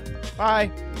 Yeah.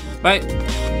 Bye. Bye.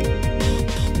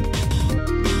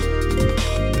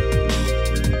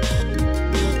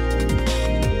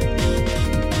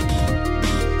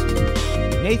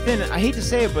 Nathan, I hate to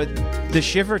say it, but the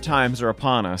shiver times are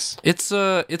upon us. It's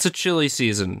a chilly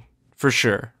season for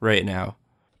sure right now.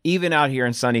 Even out here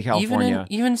in sunny California.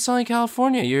 Even in sunny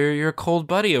California, you're a cold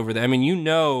buddy over there. I mean,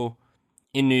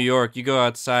 in New York, you go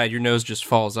outside, your nose just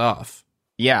falls off.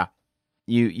 Yeah.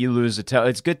 You lose a toe.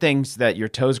 It's good things that your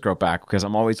toes grow back because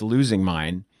I'm always losing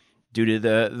mine due to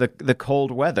the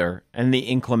cold weather and the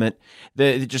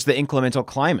inclemental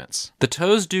climates. The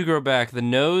toes do grow back. The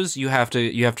nose, you have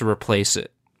to replace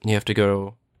it. You have to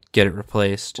go get it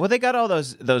replaced. Well, they got all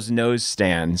those nose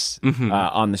stands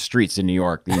on the streets in New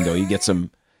York. You get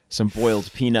some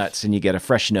boiled peanuts and you get a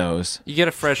fresh nose. You get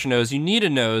a fresh nose. You need a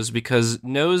nose because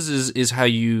nose is how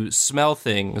you smell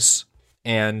things.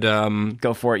 And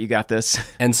go for it. You got this.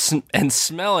 And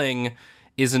smelling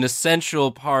is an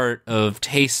essential part of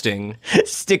tasting.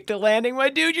 Stick the landing, my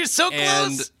dude. You're so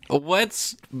close. And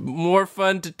what's more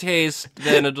fun to taste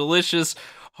than a delicious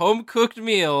home-cooked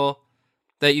meal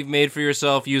that you've made for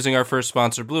yourself using our first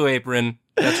sponsor, Blue Apron?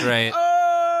 That's right.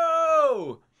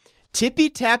 Oh!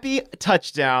 Tippy-tappy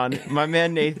touchdown. My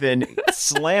man Nathan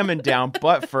slamming down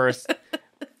butt first.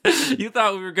 You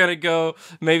thought we were going to go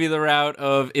maybe the route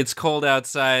of it's cold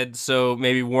outside, so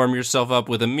maybe warm yourself up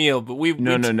with a meal, but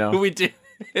No. We did.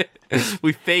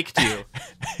 We faked you.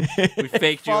 We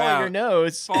faked you out. Follow your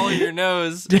nose. Follow your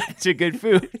nose. to good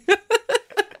food.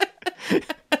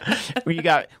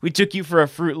 We took you for a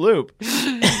Fruit Loop.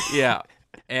 Yeah.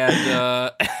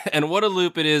 And what a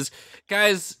loop it is.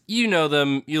 Guys, you know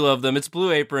them, you love them. It's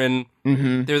Blue Apron.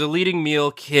 Mm-hmm. They're the leading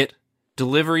meal kit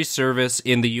delivery service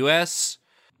in the US.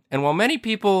 And while many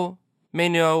people may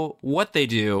know what they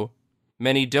do,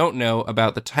 many don't know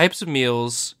about the types of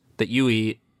meals that you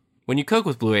eat when you cook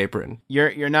with Blue Apron.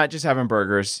 You're not just having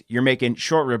burgers. You're making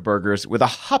short rib burgers with a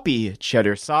hoppy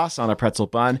cheddar sauce on a pretzel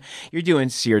bun. You're doing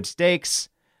seared steaks.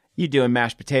 You're doing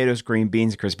mashed potatoes, green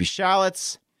beans, crispy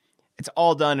shallots. It's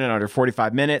all done in under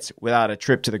 45 minutes without a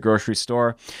trip to the grocery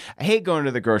store. I hate going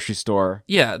to the grocery store.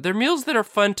 Yeah, they're meals that are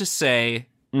fun to say,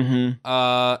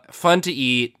 Mm-hmm. fun to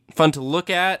eat, fun to look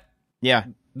at. Yeah.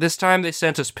 This time they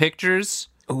sent us pictures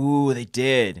Ooh, they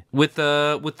did. with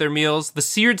their meals. The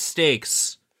seared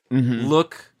steaks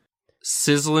look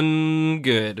sizzling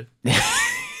good.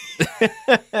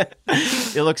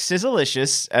 It looks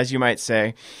sizzleicious, as you might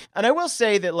say. And I will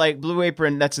say that, like, Blue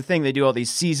Apron, that's the thing. They do all these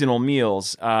seasonal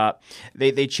meals.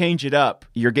 They change it up.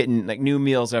 You're getting, like, new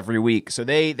meals every week. So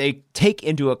they take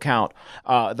into account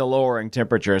the lowering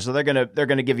temperature. So they're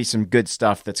gonna give you some good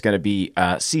stuff that's gonna be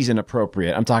season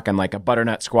appropriate. I'm talking like a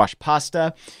butternut squash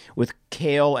pasta with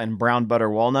kale and brown butter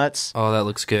walnuts. Oh, that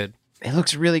looks good. It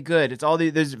looks really good. It's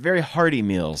there's very hearty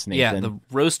meals, Nathan. Yeah, the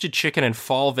roasted chicken and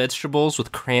fall vegetables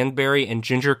with cranberry and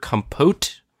ginger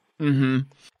compote. Mm-hmm.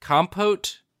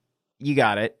 Compote? You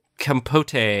got it.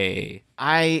 Compote.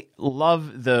 I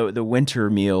love the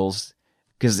winter meals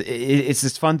because it's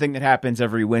this fun thing that happens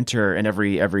every winter and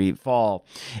every fall.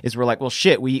 Is we're like, well,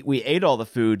 shit, we ate all the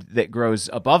food that grows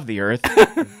above the earth.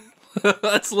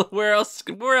 That's where else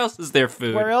is there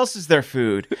food? Where else is there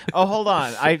food? Oh, hold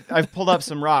on. I've pulled up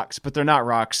some rocks, but they're not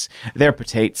rocks. They're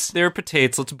potatoes. They're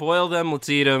potatoes. Let's boil them. Let's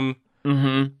eat them.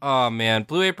 Mm-hmm. Oh man,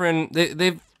 Blue Apron.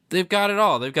 They've got it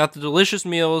all. They've got the delicious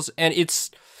meals, and it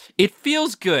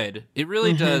feels good. It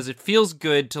really does. It feels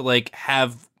good to like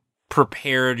have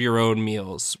prepared your own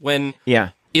meals when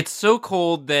it's so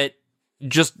cold that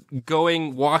just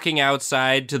walking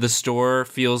outside to the store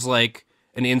feels like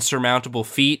an insurmountable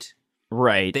feat.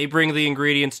 Right. They bring the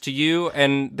ingredients to you,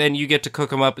 and then you get to cook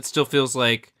them up. It still feels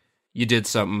like you did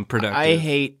something productive. I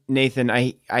hate, Nathan,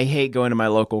 I hate going to my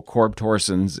local Corb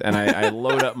Torson's, and I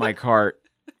load up my cart,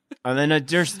 and then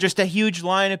there's just a huge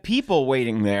line of people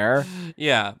waiting there.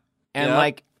 Yeah. And,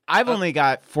 like, I've only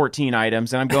got 14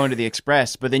 items, and I'm going to the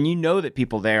Express, but then you know that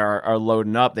people there are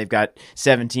loading up. They've got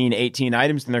 17, 18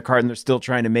 items in their cart, and they're still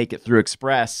trying to make it through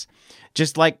Express.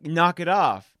 Just, like, knock it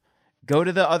off. Go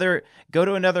to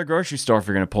another grocery store if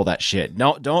you're going to pull that shit.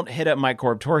 Don't hit up my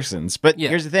Corb Torson's. But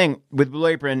here's the thing. With Blue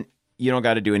Apron, you don't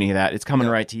got to do any of that. It's coming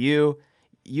right to you.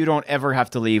 You don't ever have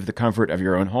to leave the comfort of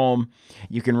your own home.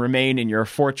 You can remain in your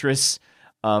fortress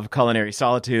of culinary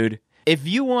solitude. If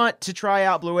you want to try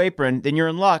out Blue Apron, then you're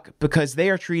in luck because they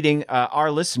are treating our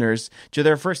listeners to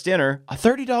their first dinner a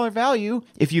 $30 value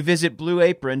if you visit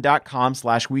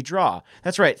blueapron.com/wedraw.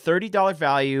 That's right, $30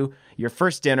 value, your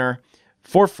first dinner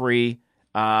for free.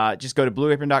 Just go to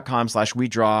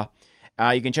blueapron.com/wedraw.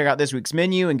 You can check out this week's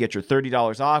menu and get your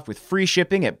 $30 off with free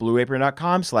shipping at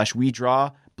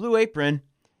blueapron.com/wedraw. Blue Apron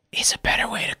is a better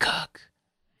way to cook.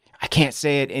 I can't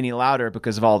say it any louder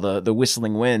because of all the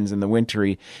whistling winds and the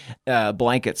wintry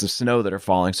blankets of snow that are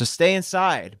falling. So stay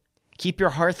inside. Keep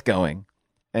your hearth going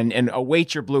and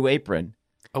await your Blue Apron.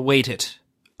 Await it.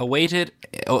 Await it.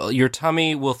 Your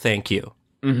tummy will thank you.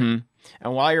 Mm-hmm.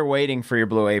 And while you're waiting for your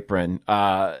Blue Apron,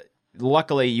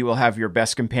 luckily you will have your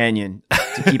best companion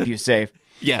to keep you safe.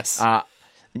 Yes.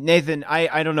 Nathan,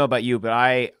 I don't know about you, but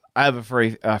I have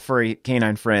a furry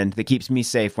canine friend that keeps me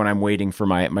safe when I'm waiting for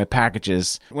my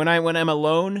packages. When I'm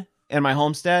alone in my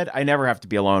homestead, I never have to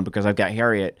be alone because I've got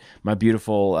Harriet, my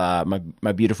beautiful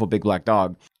my beautiful big black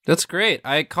dog. That's great.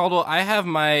 I have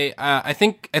my. I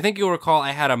think you'll recall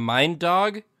I had a mind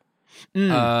dog,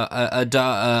 a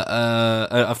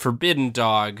forbidden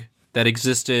dog that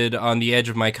existed on the edge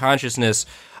of my consciousness.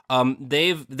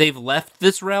 They've left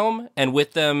this realm and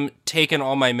with them taken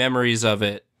all my memories of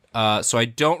it. So I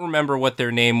don't remember what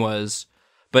their name was,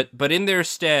 but in their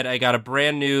stead, I got a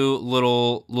brand new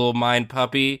little mind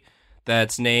puppy.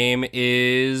 That's name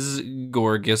is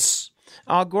Gorgas.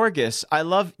 Oh, Gorgas. I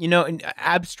love,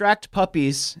 abstract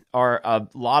puppies are a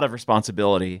lot of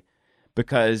responsibility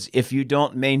because if you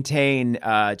don't maintain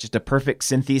just a perfect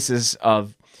synthesis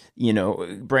of,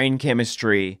 brain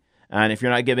chemistry, and if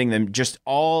you're not giving them just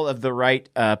all of the right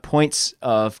points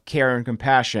of care and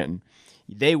compassion,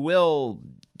 they will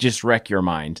just wreck your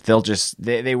mind.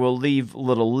 They will leave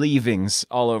little leavings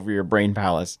all over your brain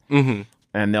palace. Mm-hmm.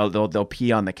 And they'll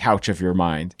pee on the couch of your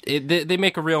mind. They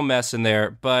make a real mess in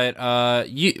there. But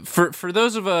for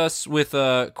those of us with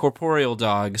corporeal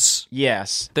dogs,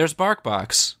 yes, there's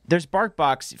BarkBox. There's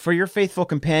BarkBox for your faithful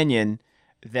companion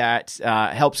that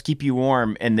helps keep you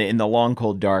warm in the long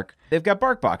cold dark. They've got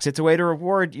BarkBox. It's a way to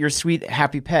reward your sweet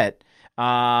happy pet.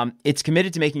 It's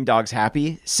committed to making dogs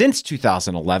happy since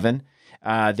 2011.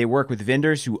 They work with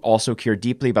vendors who also care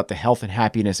deeply about the health and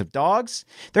happiness of dogs.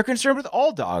 They're concerned with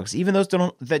all dogs, even those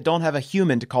that don't have a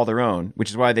human to call their own, which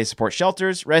is why they support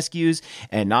shelters, rescues,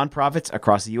 and nonprofits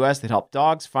across the U.S. that help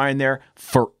dogs find their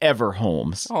forever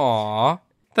homes. Aw,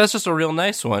 that's just a real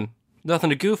nice one.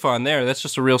 Nothing to goof on there. That's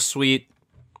just a real sweet,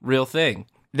 real thing.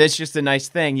 That's just a nice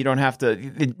thing. You don't have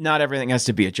to. Not everything has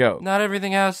to be a joke. Not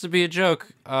everything has to be a joke.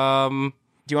 Do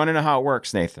you want to know how it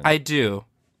works, Nathan? I do.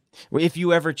 If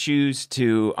you ever choose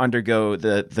to undergo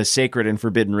the sacred and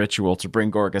forbidden ritual to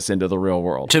bring Gorgas into the real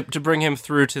world, to bring him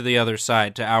through to the other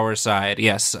side, to our side,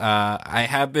 yes, I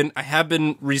have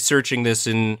been researching this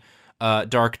in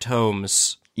dark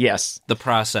tomes. Yes, the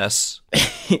process.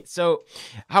 So,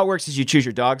 how it works is you choose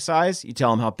your dog size. You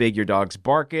tell them how big your dog's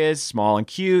bark is, small and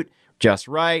cute, just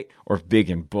right, or big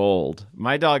and bold.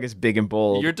 My dog is big and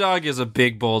bold. Your dog is a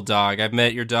big, bold dog. I've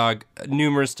met your dog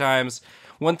numerous times.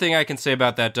 One thing I can say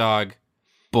about that dog,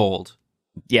 bold.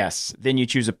 Yes. Then you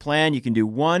choose a plan. You can do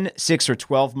 1, 6, or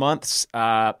 12 months,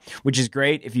 which is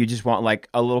great if you just want like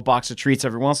a little box of treats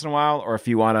every once in a while, or if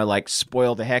you want to like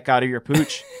spoil the heck out of your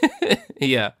pooch.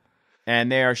 Yeah.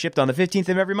 And they are shipped on the 15th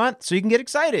of every month, so you can get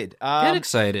excited. Get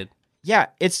excited. Yeah,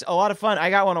 it's a lot of fun. I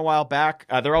got one a while back.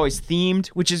 They're always themed,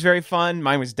 which is very fun.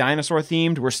 Mine was dinosaur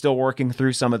themed. We're still working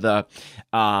through some of the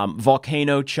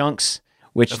volcano chunks,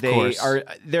 which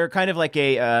they're kind of like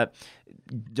a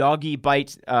doggy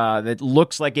bite that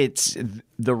looks like it's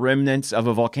the remnants of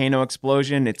a volcano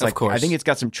explosion. It's like, I think it's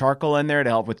got some charcoal in there to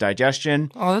help with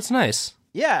digestion. Oh, that's nice.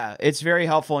 Yeah, it's very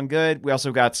helpful and good. We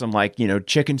also got some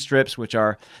chicken strips, which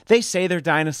they say they're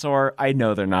dinosaur. I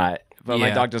know they're not. But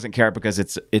my dog doesn't care because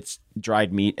it's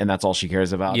dried meat and that's all she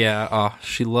cares about. Yeah,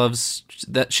 she loves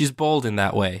that. She's bold in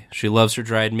that way. She loves her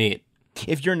dried meat.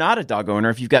 If you're not a dog owner,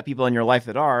 if you've got people in your life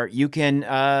that are, you can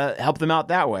help them out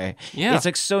that way. Yeah. It's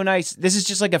like so nice. This is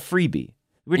just like a freebie.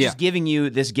 We're just giving you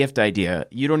this gift idea.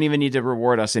 You don't even need to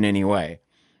reward us in any way.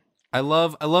 I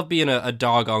love being a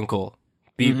dog uncle.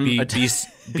 Be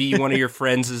one of your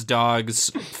friends' dog's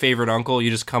favorite uncle.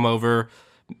 You just come over,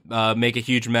 make a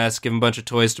huge mess, give him a bunch of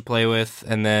toys to play with,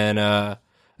 and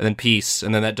then peace.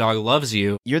 And then that dog loves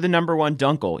you. You're the number one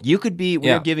dunkle. You could be.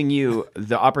 We're giving you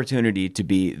the opportunity to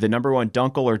be the number one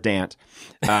dunkle or dant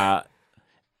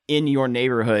in your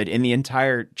neighborhood in the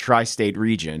entire tri-state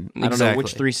region. I don't know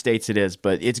which 3 states it is,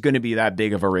 but it's going to be that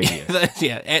big of a radius.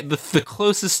 The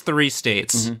closest 3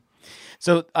 states. Mm-hmm.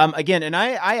 So, again, and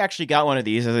I actually got one of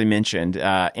these, as I mentioned,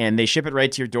 and they ship it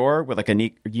right to your door with like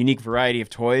a unique variety of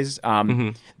toys.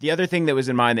 The other thing that was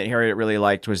in mine that Harriet really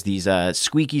liked was these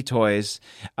squeaky toys.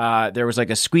 There was like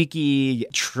a squeaky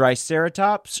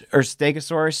Triceratops or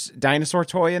Stegosaurus dinosaur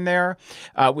toy in there,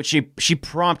 which she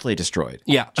promptly destroyed.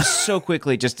 Yeah. Just so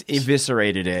quickly, just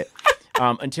eviscerated it.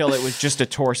 Until it was just a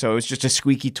torso. It was just a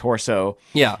squeaky torso.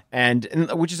 Yeah. And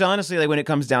which is honestly, like, when it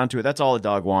comes down to it, that's all a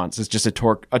dog wants. It's just a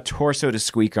torso to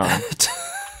squeak on.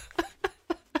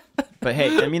 But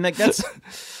hey, I mean, like, that's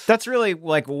really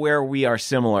like where we are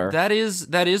similar. That is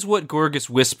what Gorgas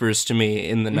whispers to me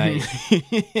in the night.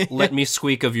 Let me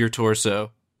squeak of your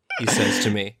torso, he says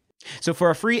to me. So for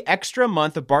a free extra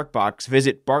month of BarkBox,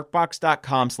 visit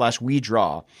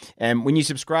barkbox.com/WeDraw. And when you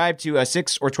subscribe to a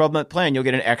 6 or 12-month plan, you'll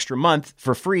get an extra month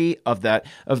for free of that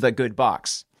good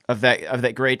box, of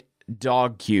that great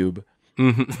dog cube.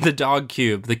 Mm-hmm. The dog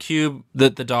cube, the cube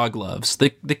that the dog loves, the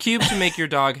cube to make your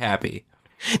dog happy.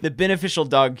 The beneficial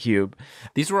dog cube.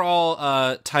 These were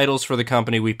all titles for the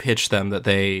company. We pitched them that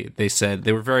they said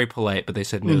they were very polite, but they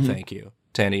said no, thank you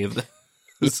to any of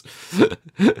those.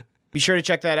 Be sure to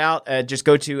check that out. Just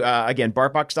go to, again,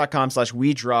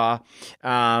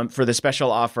 barkbox.com/WeDraw for the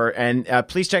special offer. And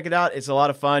please check it out. It's a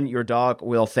lot of fun. Your dog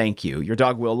will thank you. Your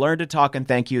dog will learn to talk and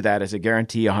thank you. That is a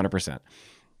guarantee 100%.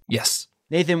 Yes.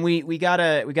 Nathan, we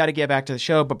gotta get back to the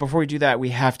show. But before we do that, we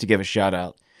have to give a shout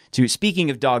out to, speaking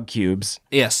of dog cubes.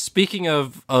 Yes. Speaking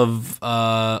of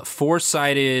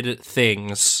four-sided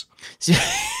things.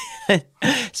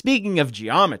 Speaking of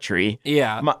geometry.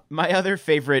 Yeah. My other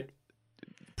favorite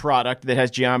product that has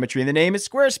geometry in the name is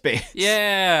Squarespace.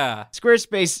 Yeah.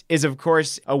 Squarespace is, of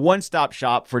course, a one-stop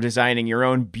shop for designing your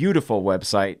own beautiful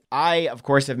website. I, of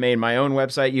course, have made my own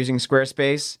website using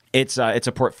Squarespace. It's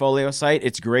a portfolio site.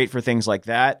 It's great for things like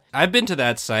that. I've been to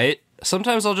that site.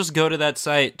 Sometimes I'll just go to that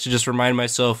site to just remind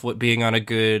myself what being on a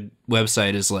good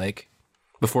website is like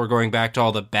before going back to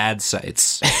all the bad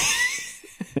sites.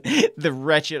 The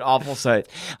wretched, awful site.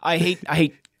 I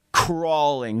hate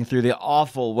crawling through the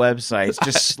awful websites,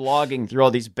 just slogging through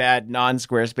all these bad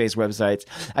non-Squarespace websites.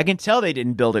 I can tell they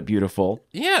didn't build it beautiful.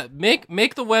 Yeah, make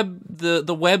the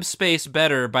web space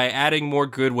better by adding more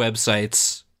good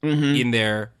websites in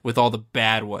there with all the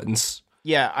bad ones.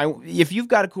 Yeah, if you've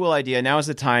got a cool idea, now is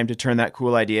the time to turn that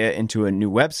cool idea into a new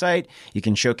website. You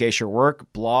can showcase your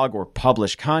work, blog, or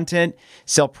publish content,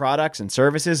 sell products and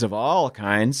services of all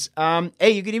kinds.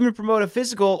 Hey, you could even promote a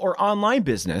physical or online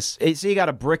business. Say you got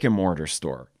a brick and mortar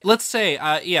store. Let's say,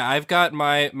 I've got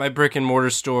my brick and mortar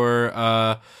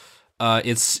store.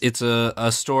 It's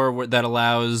a store that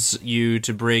allows you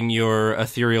to bring your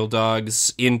ethereal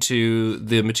dogs into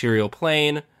the material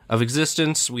plane of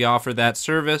existence. We offer that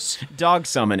service. Dog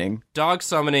summoning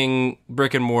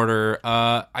brick and mortar.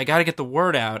 I got to get the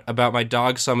word out about my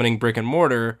dog summoning brick and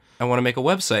mortar. I want to make a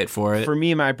website for it. For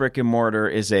me, my brick and mortar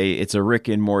is a Rick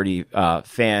and Morty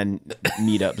fan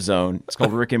meetup zone. It's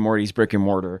called Rick and Morty's Brick and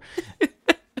Mortar.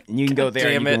 And you can go there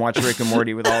and you can watch Rick and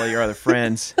Morty with all of your other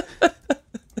friends.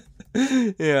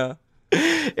 Yeah.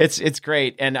 It's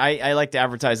great. And I like to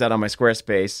advertise that on my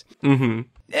Squarespace. Mm-hmm.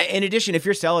 In addition, if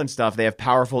you're selling stuff, they have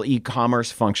powerful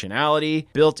e-commerce functionality,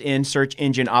 built-in search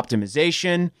engine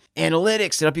optimization,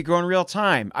 analytics that help you grow in real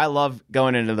time. I love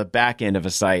going into the back end of a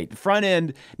site. Front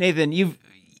end, Nathan,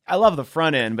 I love the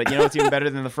front end, but you know what's even better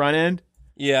than the front end?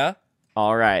 Yeah.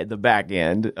 All right, the back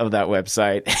end of that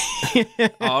website.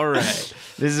 All right.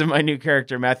 This is my new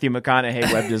character, Matthew McConaughey,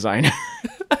 web designer.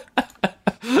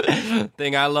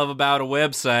 Thing I love about a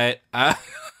website,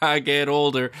 I get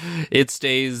older, it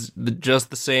stays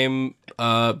just the same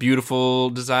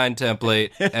beautiful design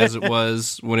template as it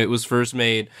was when it was first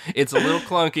made. It's a little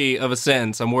clunky of a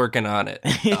sentence. I'm working on it.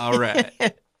 All right.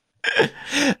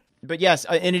 But yes,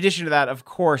 in addition to that, of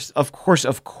course,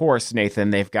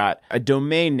 Nathan, they've got a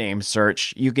domain name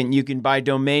search. You can buy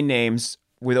domain names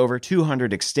with over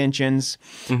 200 extensions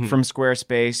from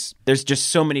Squarespace. There's just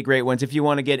so many great ones. If you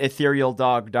want to get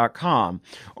etherealdog.com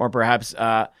or perhaps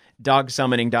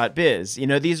dogsummoning.biz,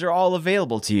 these are all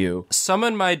available to you.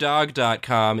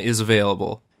 Summonmydog.com is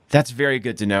available. That's very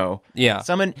good to know. Yeah.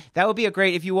 That would be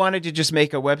if you wanted to just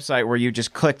make a website where you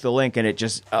just click the link and it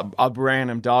just a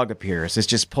random dog appears. It's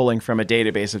just pulling from a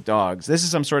database of dogs. This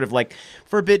is some sort of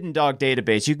forbidden dog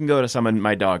database. You can go to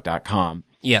summonmydog.com.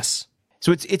 Yes.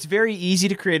 So it's very easy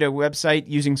to create a website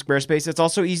using Squarespace. It's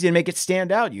also easy to make it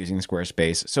stand out using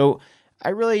Squarespace. So I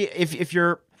really, if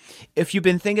you've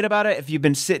been thinking about it, if you've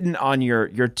been sitting on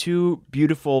your two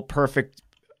beautiful, perfect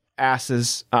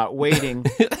asses waiting,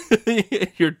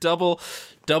 your double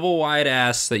wide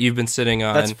ass that you've been sitting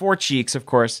on. That's 4 cheeks, of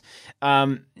course.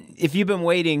 If you've been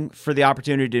waiting for the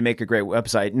opportunity to make a great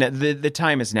website, the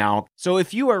time is now. So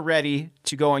if you are ready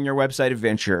to go on your website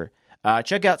adventure,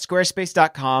 check out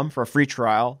squarespace.com for a free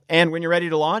trial. And when you're ready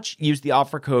to launch, use the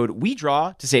offer code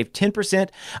WeDraw to save 10%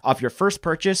 off your first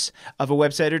purchase of a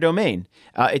website or domain.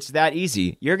 It's that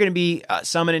easy. You're going to be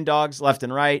summoning dogs left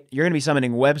and right. You're going to be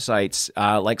summoning websites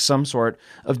like some sort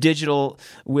of digital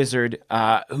wizard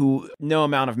who no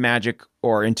amount of magic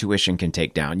or intuition can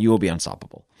take down. You will be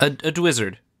unstoppable. A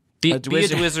dwizzard. Be a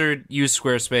dwizzard, use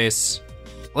Squarespace.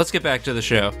 Let's get back to the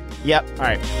show. Yep. All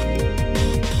right.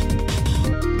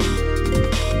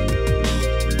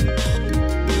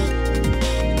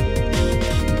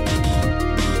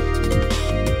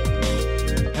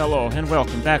 Hello, and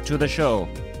welcome back to the show.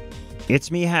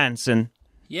 It's me, Hanson.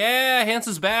 Yeah,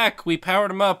 Hanson's back. We powered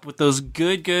him up with those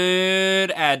good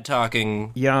ad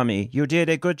talking. Yummy, you did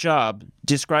a good job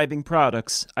describing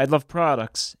products. I love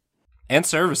products. And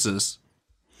services.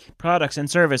 Products and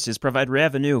services provide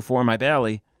revenue for my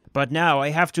belly. But now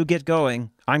I have to get going.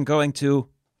 I'm going to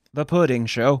the pudding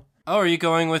show. Oh, are you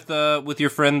going with your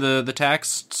friend the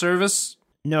tax service?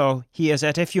 No, he is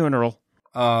at a funeral.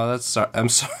 Oh, I'm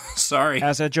sorry.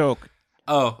 As a joke.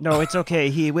 Oh. No, it's okay.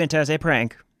 He went as a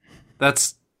prank.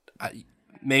 That's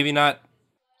maybe not.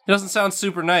 It doesn't sound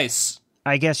super nice.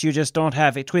 I guess you just don't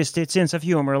have a twisted sense of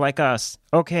humor like us.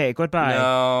 Okay, goodbye.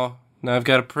 No, I've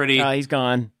got a pretty He's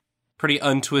gone. pretty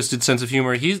untwisted sense of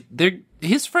humor.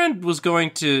 His friend was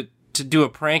going to do a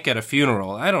prank at a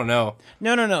funeral. I don't know.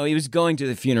 No. He was going to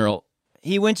the funeral.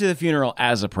 He went to the funeral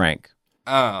as a prank.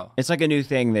 Oh. It's like a new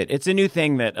thing that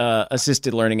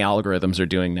assisted learning algorithms are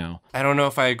doing now. I don't know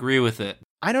if I agree with it.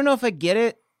 I don't know if I get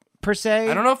it per se.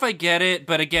 I don't know if I get it,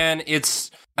 but again,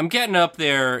 I'm getting up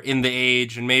there in the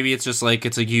age, and maybe it's just like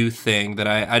it's a youth thing that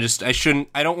I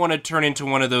don't want to turn into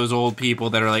one of those old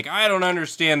people that are like, I don't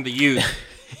understand the youth.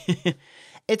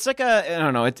 It's like I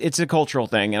don't know. It's a cultural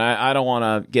thing, and I don't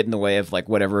want to get in the way of like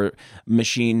whatever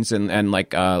machines and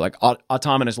like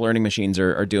autonomous learning machines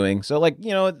are doing. So like,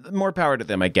 you know, more power to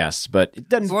them, I guess. But it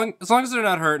doesn't. As long as they're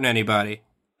not hurting anybody.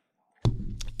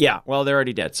 Yeah, well, they're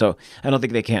already dead, so I don't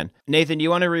think they can. Nathan, do you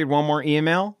want to read one more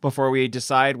email before we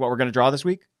decide what we're going to draw this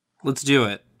week? Let's do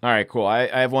it. All right, cool. I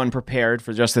have one prepared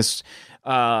for just this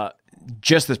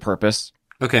purpose.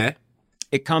 Okay.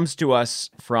 It comes to us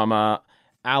from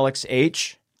Alex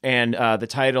H, and the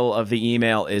title of the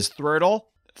email is Thrurtle.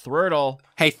 Thrurtle.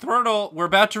 Hey, Thrurtle, we're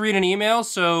about to read an email,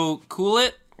 so cool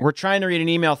it. We're trying to read an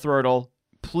email, Thrurtle.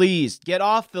 Please, get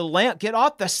off the lamp. Get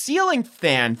off the ceiling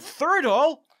fan,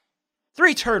 Thrurtle.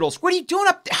 3 turtles. What are you doing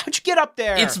up there? How'd you get up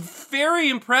there? It's very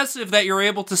impressive that you're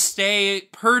able to stay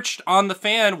perched on the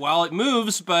fan while it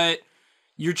moves, but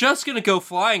you're just going to go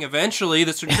flying eventually.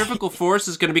 The centrifugal force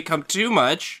is going to become too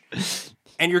much.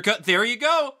 And there you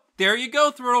go. There you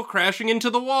go, Thrurtle, crashing into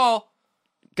the wall.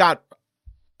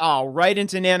 Right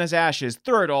into Nana's ashes.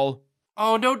 Thrurtle.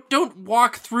 Oh, no, don't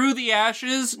walk through the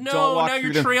ashes. No, now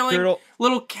you're trailing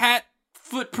little cat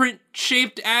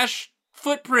footprint-shaped ash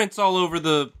footprints all over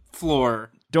the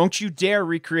floor. Don't you dare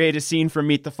recreate a scene from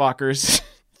Meet the Fockers.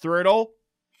 Thrurtle,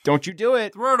 don't you do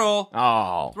it. Thrurtle.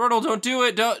 Oh. Thrurtle, don't do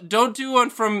it. Don't do one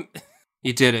from...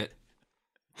 He did it.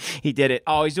 He did it.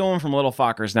 Oh, he's doing one from Little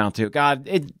Fockers now, too. God,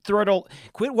 Thrurtle,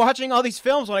 quit watching all these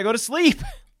films when I go to sleep.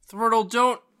 Thrurtle,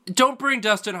 don't bring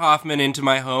Dustin Hoffman into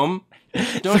my home.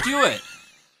 Don't do it.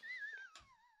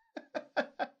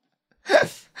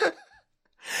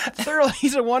 Thrurtle,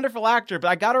 he's a wonderful actor, but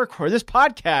I gotta record this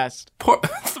podcast. Poor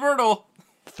Thrurtle.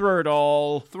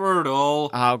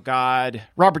 Oh, God.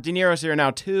 Robert De Niro's here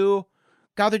now, too.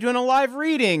 God, they're doing a live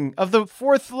reading of the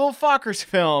 4th Little Fockers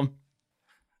film.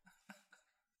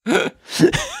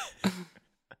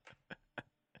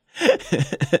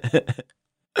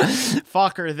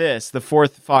 Fokker this, the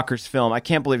 4th Fockers film. I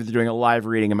can't believe they're doing a live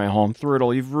reading in my home.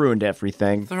 Thrurtle, you've ruined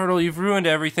everything. Thrurtle, you've ruined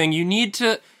everything. You need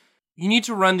to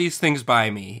run these things by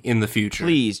me in the future.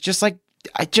 Please, just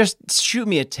shoot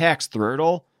me a text,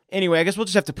 Thrurtle. Anyway, I guess we'll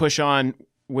just have to push on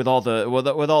with all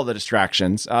the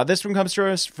distractions. This one comes to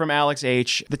us from Alex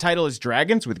H. The title is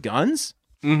Dragons with Guns.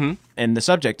 Mm-hmm. And the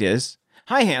subject is,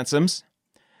 Hi, Handsomes.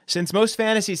 Since most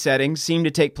fantasy settings seem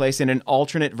to take place in an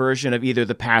alternate version of either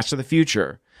the past or the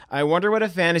future, I wonder what a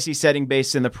fantasy setting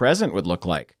based in the present would look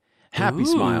like. Happy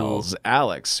smiles,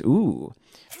 Alex. Ooh.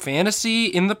 Fantasy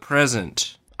in the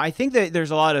present. I think that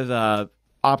there's a lot of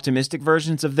optimistic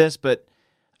versions of this, but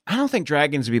I don't think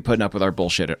dragons would be putting up with our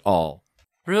bullshit at all.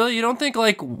 Really? You don't think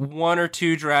like 1 or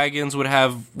 2 dragons would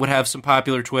have some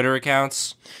popular Twitter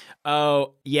accounts?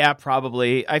 Oh, yeah,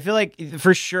 probably. I feel like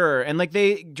for sure. And like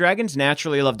dragons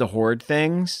naturally love to hoard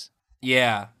things.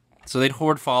 Yeah. So they'd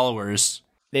hoard followers.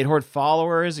 They'd hoard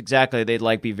followers, exactly. They'd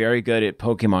like be very good at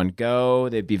Pokemon Go.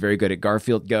 They'd be very good at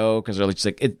Garfield Go because they're just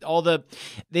like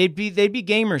they'd be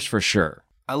gamers for sure.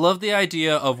 I love the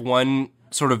idea of one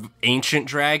sort of ancient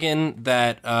dragon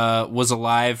that was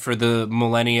alive for the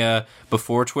millennia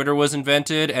before Twitter was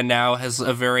invented and now has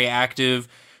a very active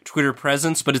Twitter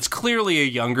presence, but it's clearly a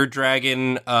younger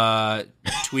dragon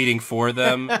tweeting for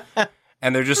them.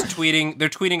 And they're just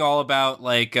tweeting all about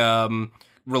like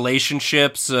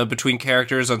relationships between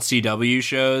characters on CW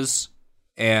shows.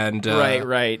 And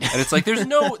right. And it's like there's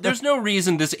no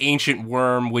reason this ancient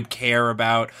worm would care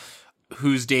about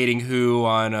who's dating who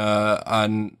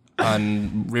on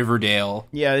on Riverdale.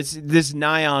 Yeah, this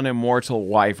nigh on immortal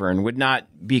wyvern would not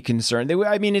be concerned.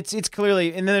 I mean, it's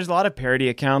clearly, and then there's a lot of parody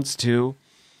accounts too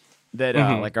that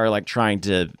are trying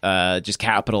to just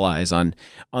capitalize on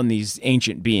these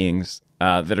ancient beings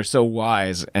that are so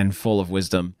wise and full of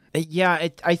wisdom. Yeah,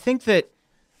 I think that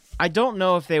I don't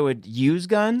know if they would use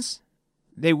guns.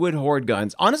 They would hoard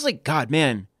guns. Honestly, God,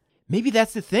 man, maybe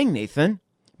that's the thing, Nathan.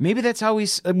 Maybe that's how we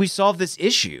solve this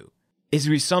issue. Is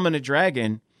we summon a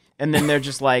dragon, and then they're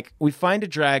just like, we find a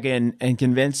dragon and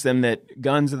convince them that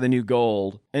guns are the new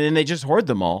gold, and then they just hoard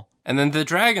them all. And then the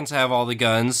dragons have all the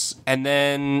guns, and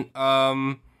then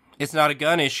it's not a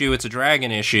gun issue, it's a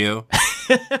dragon issue.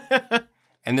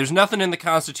 And there's nothing in the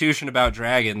Constitution about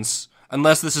dragons,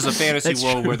 unless this is a fantasy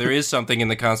world where there is something in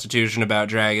the Constitution about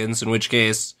dragons, in which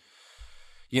case,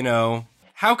 you know,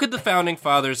 how could the Founding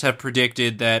Fathers have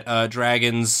predicted that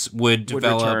dragons would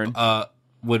develop...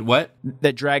 Would what?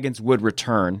 That dragons would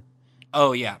return.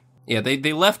 Oh, yeah. Yeah,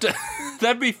 they left...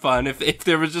 That'd be fun if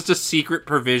there was just a secret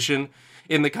provision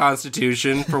in the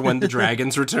Constitution for when the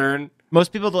dragons return.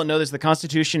 Most people don't know this. The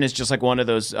Constitution is just like one of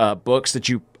those books that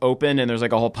you open and there's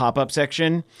like a whole pop-up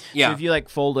section. Yeah. So if you like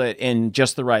fold it in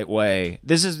just the right way.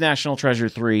 This is National Treasure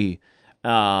 3.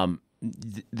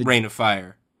 Reign of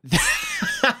Fire.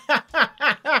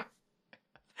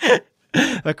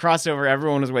 The crossover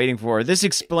everyone was waiting for. This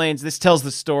tells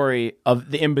the story of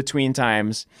the in-between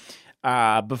times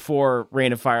before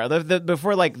Reign of Fire.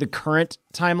 Before like the current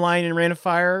timeline in Reign of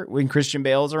Fire when Christian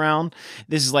Bale is around.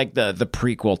 This is like the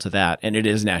prequel to that, and it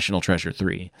is National Treasure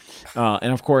 3.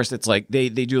 And of course it's like they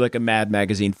do like a Mad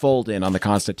Magazine fold in on the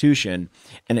Constitution,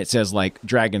 and it says like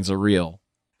dragons are real.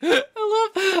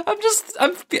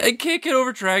 I can't get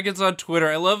over dragons on Twitter.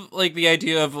 I love like the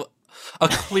idea of a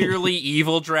clearly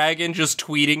evil dragon just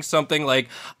tweeting something like,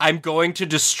 I'm going to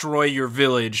destroy your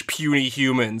village, puny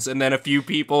humans. And then a few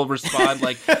people respond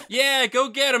like, yeah, go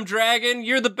get him, dragon.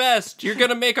 You're the best. You're going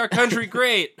to make our country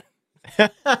great.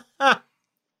 It's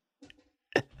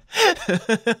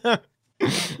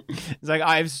like,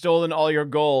 I've stolen all your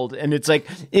gold. And it's like,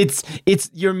 it's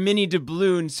your mini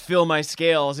doubloons fill my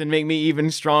scales and make me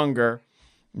even stronger.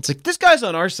 It's like, this guy's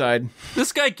on our side.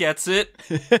 This guy gets it.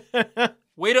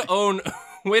 Way to own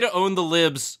the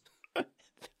libs.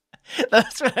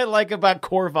 That's what I like about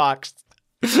Korvox.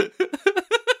 It's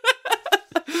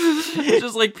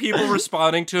just like people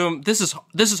responding to him. This is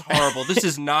horrible. This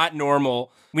is not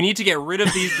normal. We need to get rid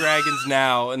of these dragons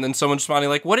now. And then someone responding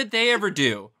like, what did they ever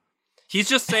do? He's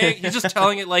just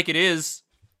telling it like it is.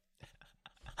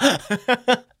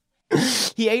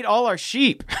 He ate all our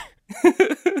sheep.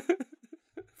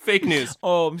 Fake news.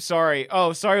 Oh, I'm sorry.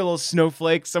 Oh, sorry, little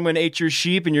snowflake. Someone ate your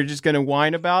sheep and you're just going to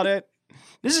whine about it?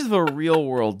 This is the real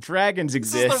world. Dragons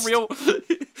exist.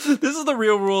 This is the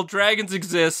real world. Dragons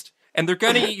exist, and they're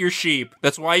going to eat your sheep.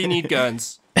 That's why you need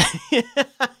guns.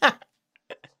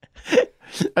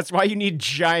 That's why you need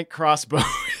giant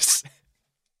crossbows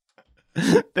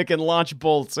that can launch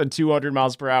bolts at 200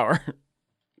 miles per hour.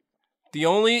 The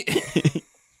only thing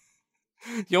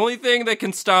that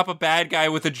can stop a bad guy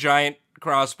with a giant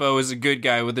crossbow is a good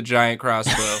guy with a giant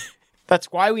crossbow.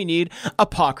 That's why we need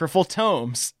apocryphal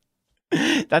tomes.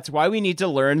 That's why we need to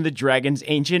learn the dragon's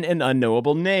ancient and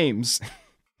unknowable names.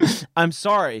 I'm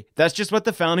sorry. That's just what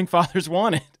the Founding Fathers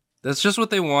wanted. That's just what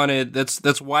they wanted.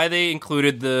 That's why they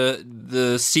included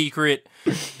the secret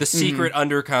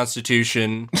under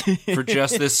Constitution for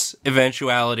just this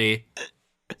eventuality.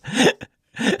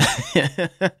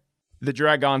 The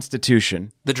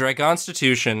Dragonstitution. The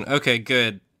Dragonstitution. Okay,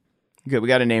 good. Good, we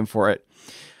got a name for it.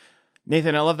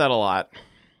 Nathan, I love that a lot.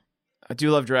 I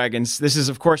do love dragons. This is,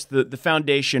 of course, the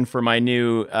foundation for my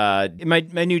new my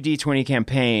new D20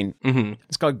 campaign. Mm-hmm.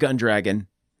 It's called Gun Dragon.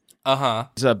 Uh-huh.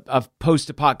 It's a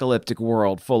post-apocalyptic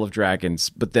world full of dragons,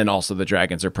 but then also the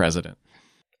dragons are president.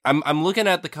 I'm looking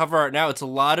at the cover art now. It's a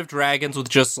lot of dragons with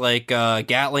just like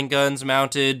Gatling guns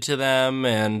mounted to them,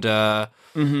 and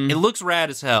it looks rad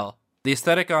as hell. The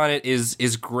aesthetic on it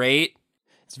is great.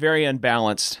 It's very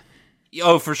unbalanced.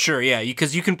 Oh, for sure, yeah.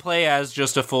 Because you can play as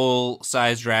just a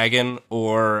full-size dragon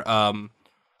or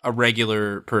a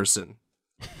regular person.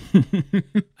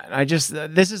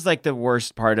 This is like the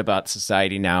worst part about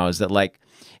society now is that, like,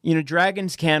 you know,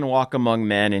 dragons can walk among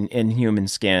men in human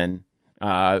skin,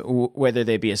 whether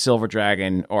they be a silver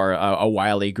dragon or a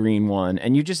wily green one,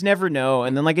 and you just never know.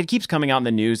 And then, like, it keeps coming out in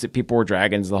the news that people were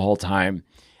dragons the whole time.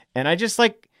 And I just,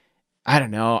 like, I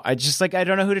don't know. I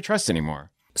don't know who to trust anymore.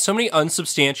 So many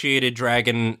unsubstantiated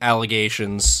dragon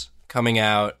allegations coming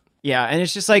out. Yeah, and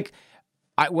it's just like,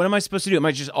 what am I supposed to do? Am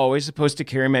I just always supposed to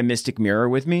carry my mystic mirror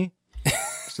with me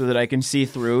so that I can see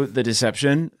through the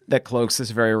deception that cloaks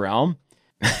this very realm?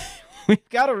 We've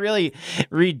got to really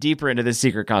read deeper into the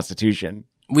secret constitution.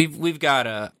 We've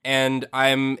gotta, and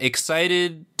I'm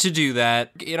excited to do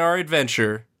that in our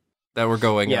adventure that we're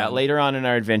going on. Yeah, later on in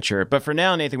our adventure. But for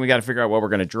now, Nathan, we got to figure out what we're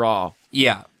going to draw.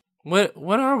 Yeah. What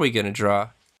are we gonna draw?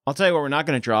 I'll tell you what we're not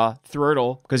going to draw.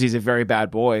 Thrurtle, because he's a very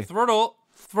bad boy.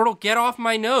 Thrurtle, get off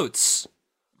my notes.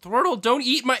 Thrurtle, don't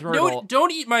eat my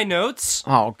don't eat my notes.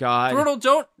 Oh God.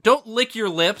 Thrurtle, don't lick your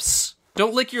lips.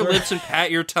 Don't lick your lips and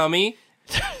pat your tummy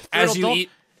as you eat.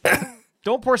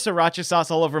 Don't pour sriracha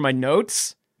sauce all over my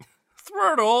notes.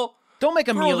 Thrurtle, Don't make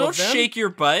a meal don't of them. shake your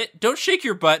butt. Don't shake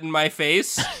your butt in my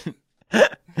face.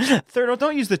 Thrurtle,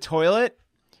 don't use the toilet.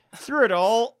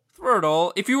 Thrurtle.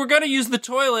 Thrurtle, if you were gonna use the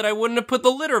toilet, I wouldn't have put the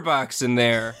litter box in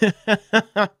there.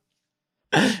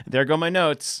 There go my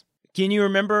notes. Can you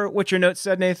remember what your notes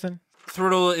said, Nathan?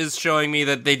 Thrurtle is showing me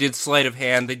that they did sleight of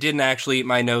hand. They didn't actually eat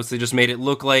my notes. They just made it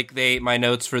look like they ate my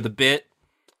notes for the bit.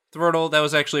 Thrurtle, that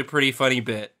was actually a pretty funny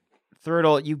bit.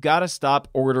 Thrurtle, you gotta stop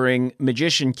ordering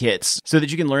magician kits so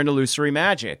that you can learn illusory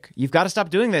magic. You've got to stop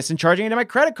doing this and charging into my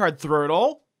credit card,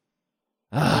 Thrurtle.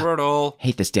 Thrurtle,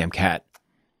 Hate this damn cat.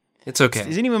 it's okay.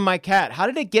 Isn't even my cat. How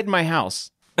did it get in my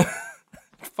house?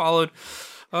 Followed.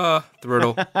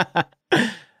 Thrurtle.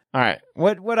 All right.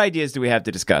 What ideas do we have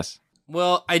to discuss?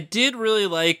 Well, I did really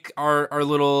like our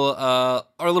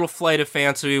little flight of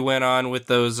fancy we went on with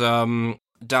those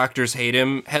Doctors Hate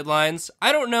Him headlines.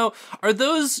 I don't know.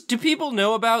 Do people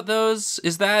know about those?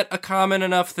 Is that a common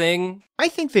enough thing? I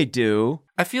think they do.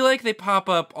 I feel like they pop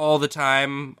up all the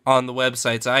time on the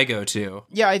websites I go to.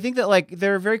 Yeah, I think that like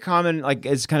they're very common, like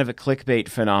as kind of a clickbait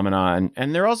phenomenon,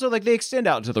 and they're also like they extend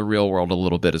out to the real world a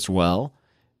little bit as well.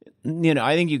 You know,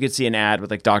 I think you could see an ad with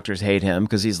like Doctors Hate Him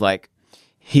because he's like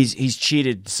he's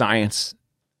cheated science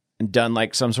and done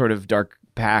like some sort of dark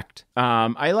pact.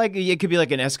 I like it could be like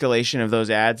an escalation of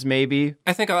those ads, maybe.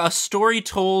 I think a story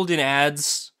told in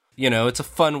ads, you know, it's a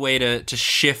fun way to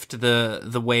shift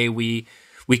the way we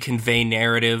convey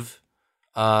narrative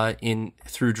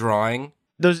through drawing.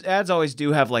 Those ads always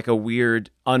do have like a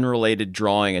weird unrelated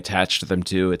drawing attached to them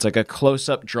too. It's like a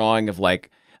close-up drawing of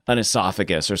like an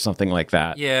esophagus or something like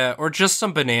that. Yeah, or just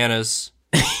some bananas.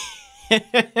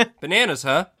 Bananas,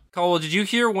 huh? Cole, did you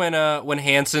hear when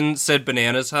Hanson said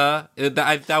bananas, huh?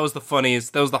 That was the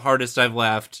funniest. That was the hardest I've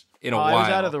laughed in a while. I was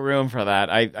out of the room for that.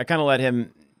 I kind of let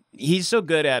him. He's so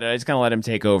good at it. I just kind of let him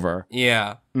take over.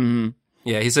 Yeah. Mm-hmm.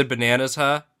 Yeah, he said bananas,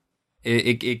 huh?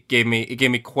 It gave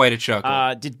me quite a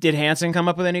chuckle. Did Hanson come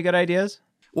up with any good ideas?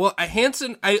 Well,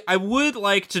 Hanson, I would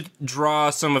like to draw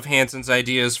some of Hanson's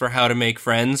ideas for how to make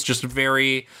friends. Just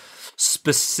very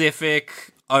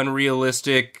specific,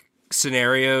 unrealistic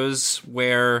scenarios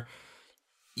where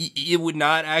it would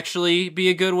not actually be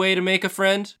a good way to make a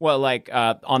friend. Well, like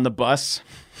on the bus?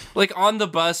 Like on the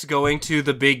bus going to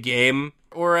the big game,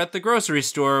 or at the grocery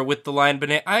store with the line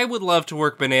banana. I would love to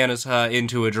work Bananas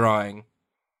into a drawing.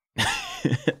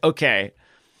 Okay.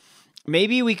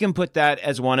 Maybe we can put that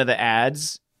as one of the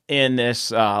ads in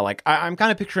this, like, I'm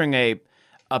kind of picturing a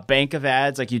bank of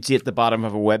ads like you'd see at the bottom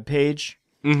of a web page.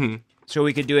 Mm-hmm. So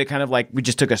we could do it kind of like we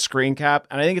just took a screen cap,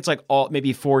 and I think it's like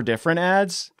maybe 4 different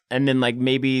ads, and then like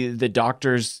maybe the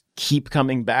doctors keep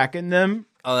coming back in them.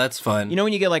 Oh, that's fun. You know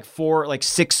when you get like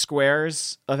 6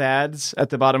 squares of ads at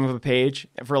the bottom of a page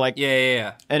for like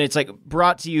Yeah. and it's like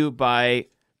brought to you by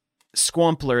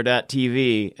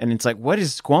Squumpler.tv, and it's like, what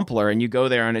is Squumpler? And you go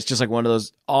there and it's just like one of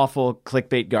those awful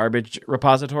clickbait garbage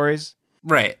repositories.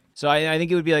 Right. So I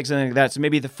think it would be like something like that. So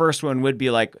maybe the first one would be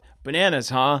like bananas,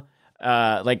 huh?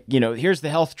 Like, you know, here's the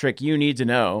health trick you need to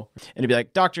know. And it'd be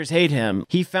like, doctors hate him.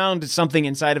 He found something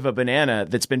inside of a banana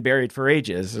that's been buried for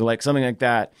ages, or like something like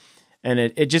that. And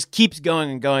it just keeps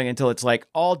going and going until it's like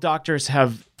all doctors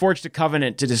have forged a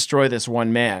covenant to destroy this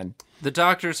one man. The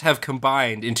doctors have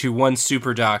combined into one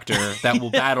super doctor that will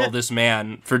battle this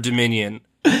man for dominion.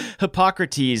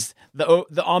 Hippocrates,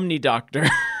 the Omni Doctor,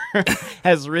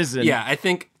 has risen. Yeah, I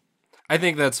think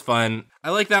that's fun.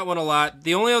 I like that one a lot.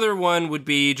 The only other one would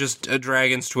be just a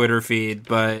dragon's Twitter feed,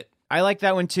 but I like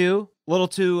that one too. Little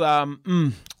too on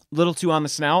the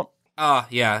snout.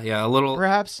 Yeah, a little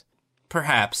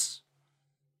Perhaps.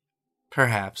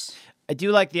 I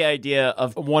do like the idea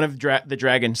of one of the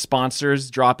dragon sponsors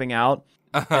dropping out,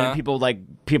 and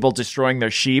people destroying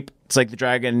their sheep. It's like the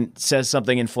dragon says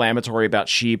something inflammatory about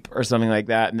sheep or something like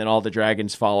that, and then all the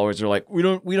dragon's followers are like, "We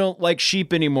don't like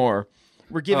sheep anymore.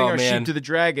 We're giving our sheep to the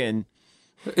dragon."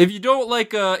 If you don't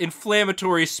like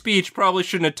inflammatory speech, probably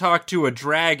shouldn't have talked to a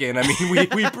dragon. I mean,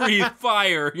 we breathe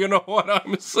fire. You know what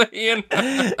I'm saying?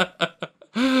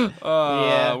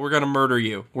 Yeah. We're gonna murder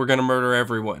you. We're gonna murder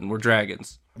everyone. We're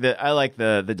dragons. I like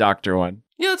the doctor one.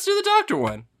 Yeah, let's do the doctor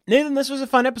one. Nathan, this was a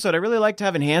fun episode. I really liked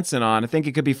having Hanson on. I think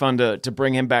it could be fun to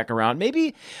bring him back around.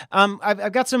 Maybe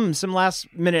I've got some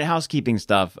last minute housekeeping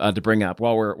stuff to bring up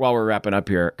while we're wrapping up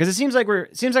here, because it seems like we're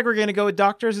going to go with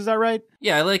doctors. Is that right?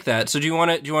 Yeah, I like that. So do you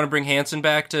want to bring Hanson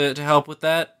back to help with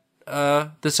that?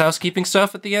 This housekeeping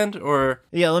stuff at the end, or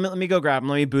yeah, let me go grab him.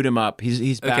 Let me boot him up.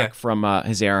 He's back from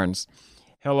his errands.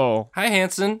 Hello. Hi,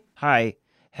 Hanson. Hi.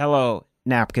 Hello,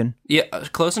 Napkin. Yeah,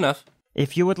 close enough.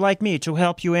 If you would like me to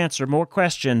help you answer more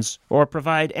questions or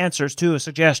provide answers to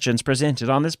suggestions presented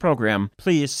on this program,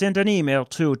 please send an email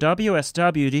to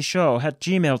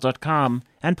wswdshow@gmail.com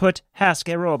and put Ask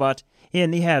a Robot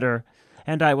in the header,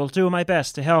 and I will do my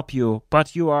best to help you,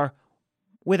 but you are,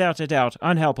 without a doubt,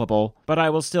 unhelpable, but I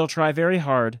will still try very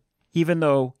hard, even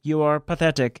though you are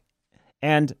pathetic,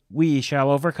 and we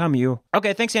shall overcome you.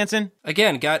 Okay, thanks, Hanson.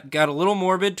 Again, got a little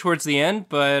morbid towards the end,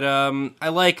 but I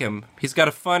like him. He's got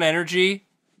a fun energy,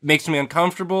 makes me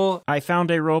uncomfortable. I found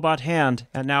a robot hand,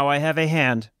 and now I have a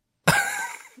hand.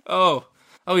 Oh,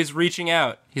 he's reaching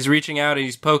out. He's reaching out and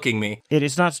he's poking me. It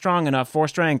is not strong enough for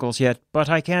strangles yet, but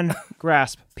I can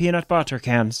grasp peanut butter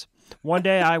cans. One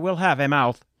day I will have a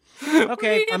mouth.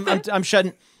 Okay, I'm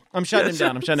shutting him down. I'm shutting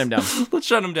him down. Let's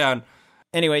shut him down.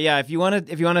 Anyway, yeah, if you want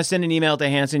to send an email to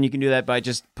Hanson, you can do that by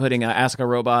just putting Ask a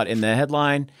Robot in the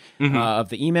headline of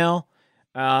the email.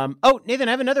 Nathan,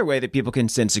 I have another way that people can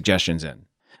send suggestions in.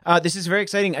 This is very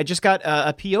exciting. I just got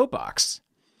a P.O. box.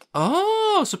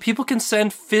 Oh, so people can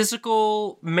send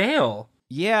physical mail.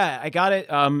 Yeah, I got it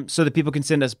so that people can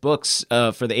send us books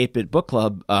for the 8-Bit Book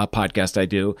Club podcast I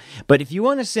do. But if you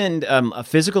want to send a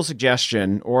physical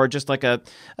suggestion or just like a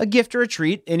gift or a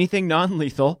treat, anything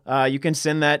non-lethal, you can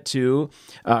send that to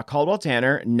Caldwell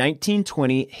Tanner,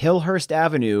 1920 Hillhurst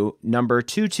Avenue, number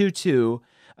 222,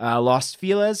 Los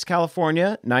Feliz,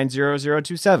 California,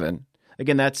 90027.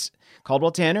 Again, that's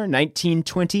Caldwell Tanner,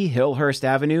 1920 Hillhurst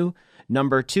Avenue,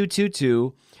 number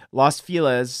 222, Los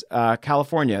Feliz,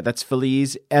 California. That's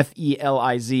Feliz,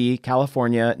 Feliz,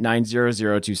 California,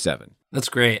 90027. That's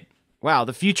great. Wow,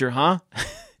 the future, huh?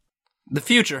 The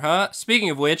future, huh? Speaking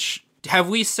of which, have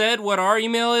we said what our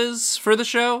email is for the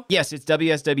show? Yes, it's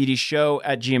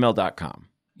wswdshow@gmail.com.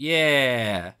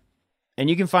 Yeah. And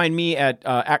you can find me at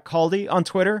Caldy on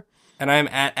Twitter. And I'm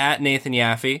at Nathan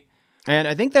Yaffe. And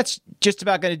I think that's just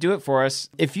about going to do it for us.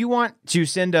 If you want to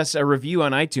send us a review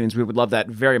on iTunes, we would love that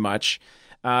very much.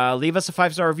 Leave us a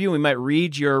 5-star review. We might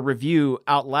read your review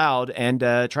out loud and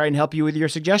try and help you with your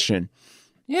suggestion.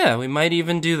 Yeah, we might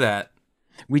even do that.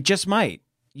 We just might.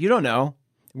 You don't know.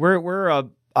 We're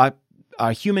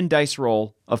a human dice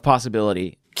roll of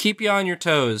possibility. Keep you on your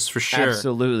toes, for sure.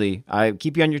 Absolutely. I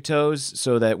keep you on your toes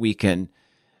so that we can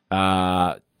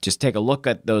just take a look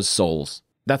at those souls.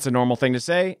 That's a normal thing to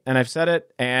say, and I've said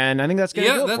it, and I think that's going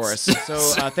to do it for us. So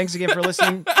thanks again for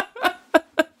listening.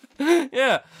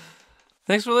 Yeah.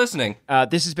 Thanks for listening.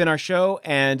 This has been our show,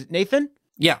 and Nathan?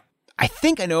 Yeah. I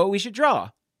think I know what we should draw.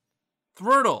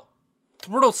 Thrurtle,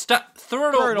 stop.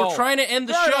 Thrurtle, we're trying to end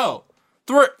the show.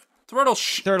 Thrurtle,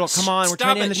 Thrurtle, come on, we're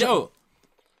trying to end the show. No.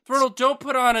 Thrurtle, don't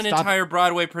put on an entire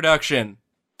Broadway production.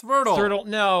 Thrurtle,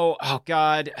 no. Oh,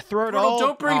 God. Thrurtle,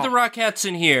 don't bring the Rockettes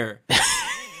in here.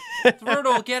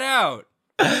 Thrurtle, get out.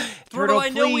 Thrurtle, I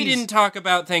know we didn't talk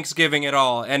about Thanksgiving at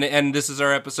all, and this is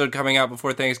our episode coming out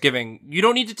before Thanksgiving. You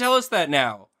don't need to tell us that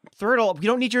now. Thrurtle, we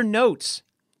don't need your notes.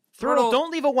 Thrurtle,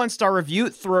 don't leave a 1-star review.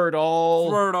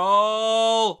 Thrurtle.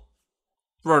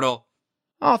 Oh,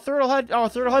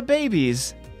 Thrurtle had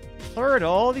babies.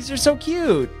 Thrurtle, these are so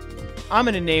cute. I'm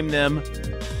going to name them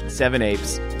 7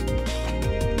 Apes.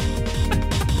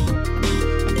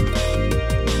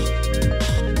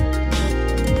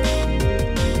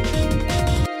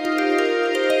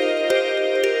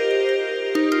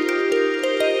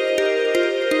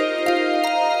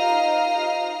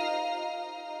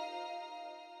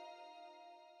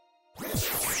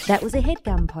 That was a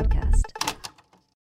HeadGum podcast.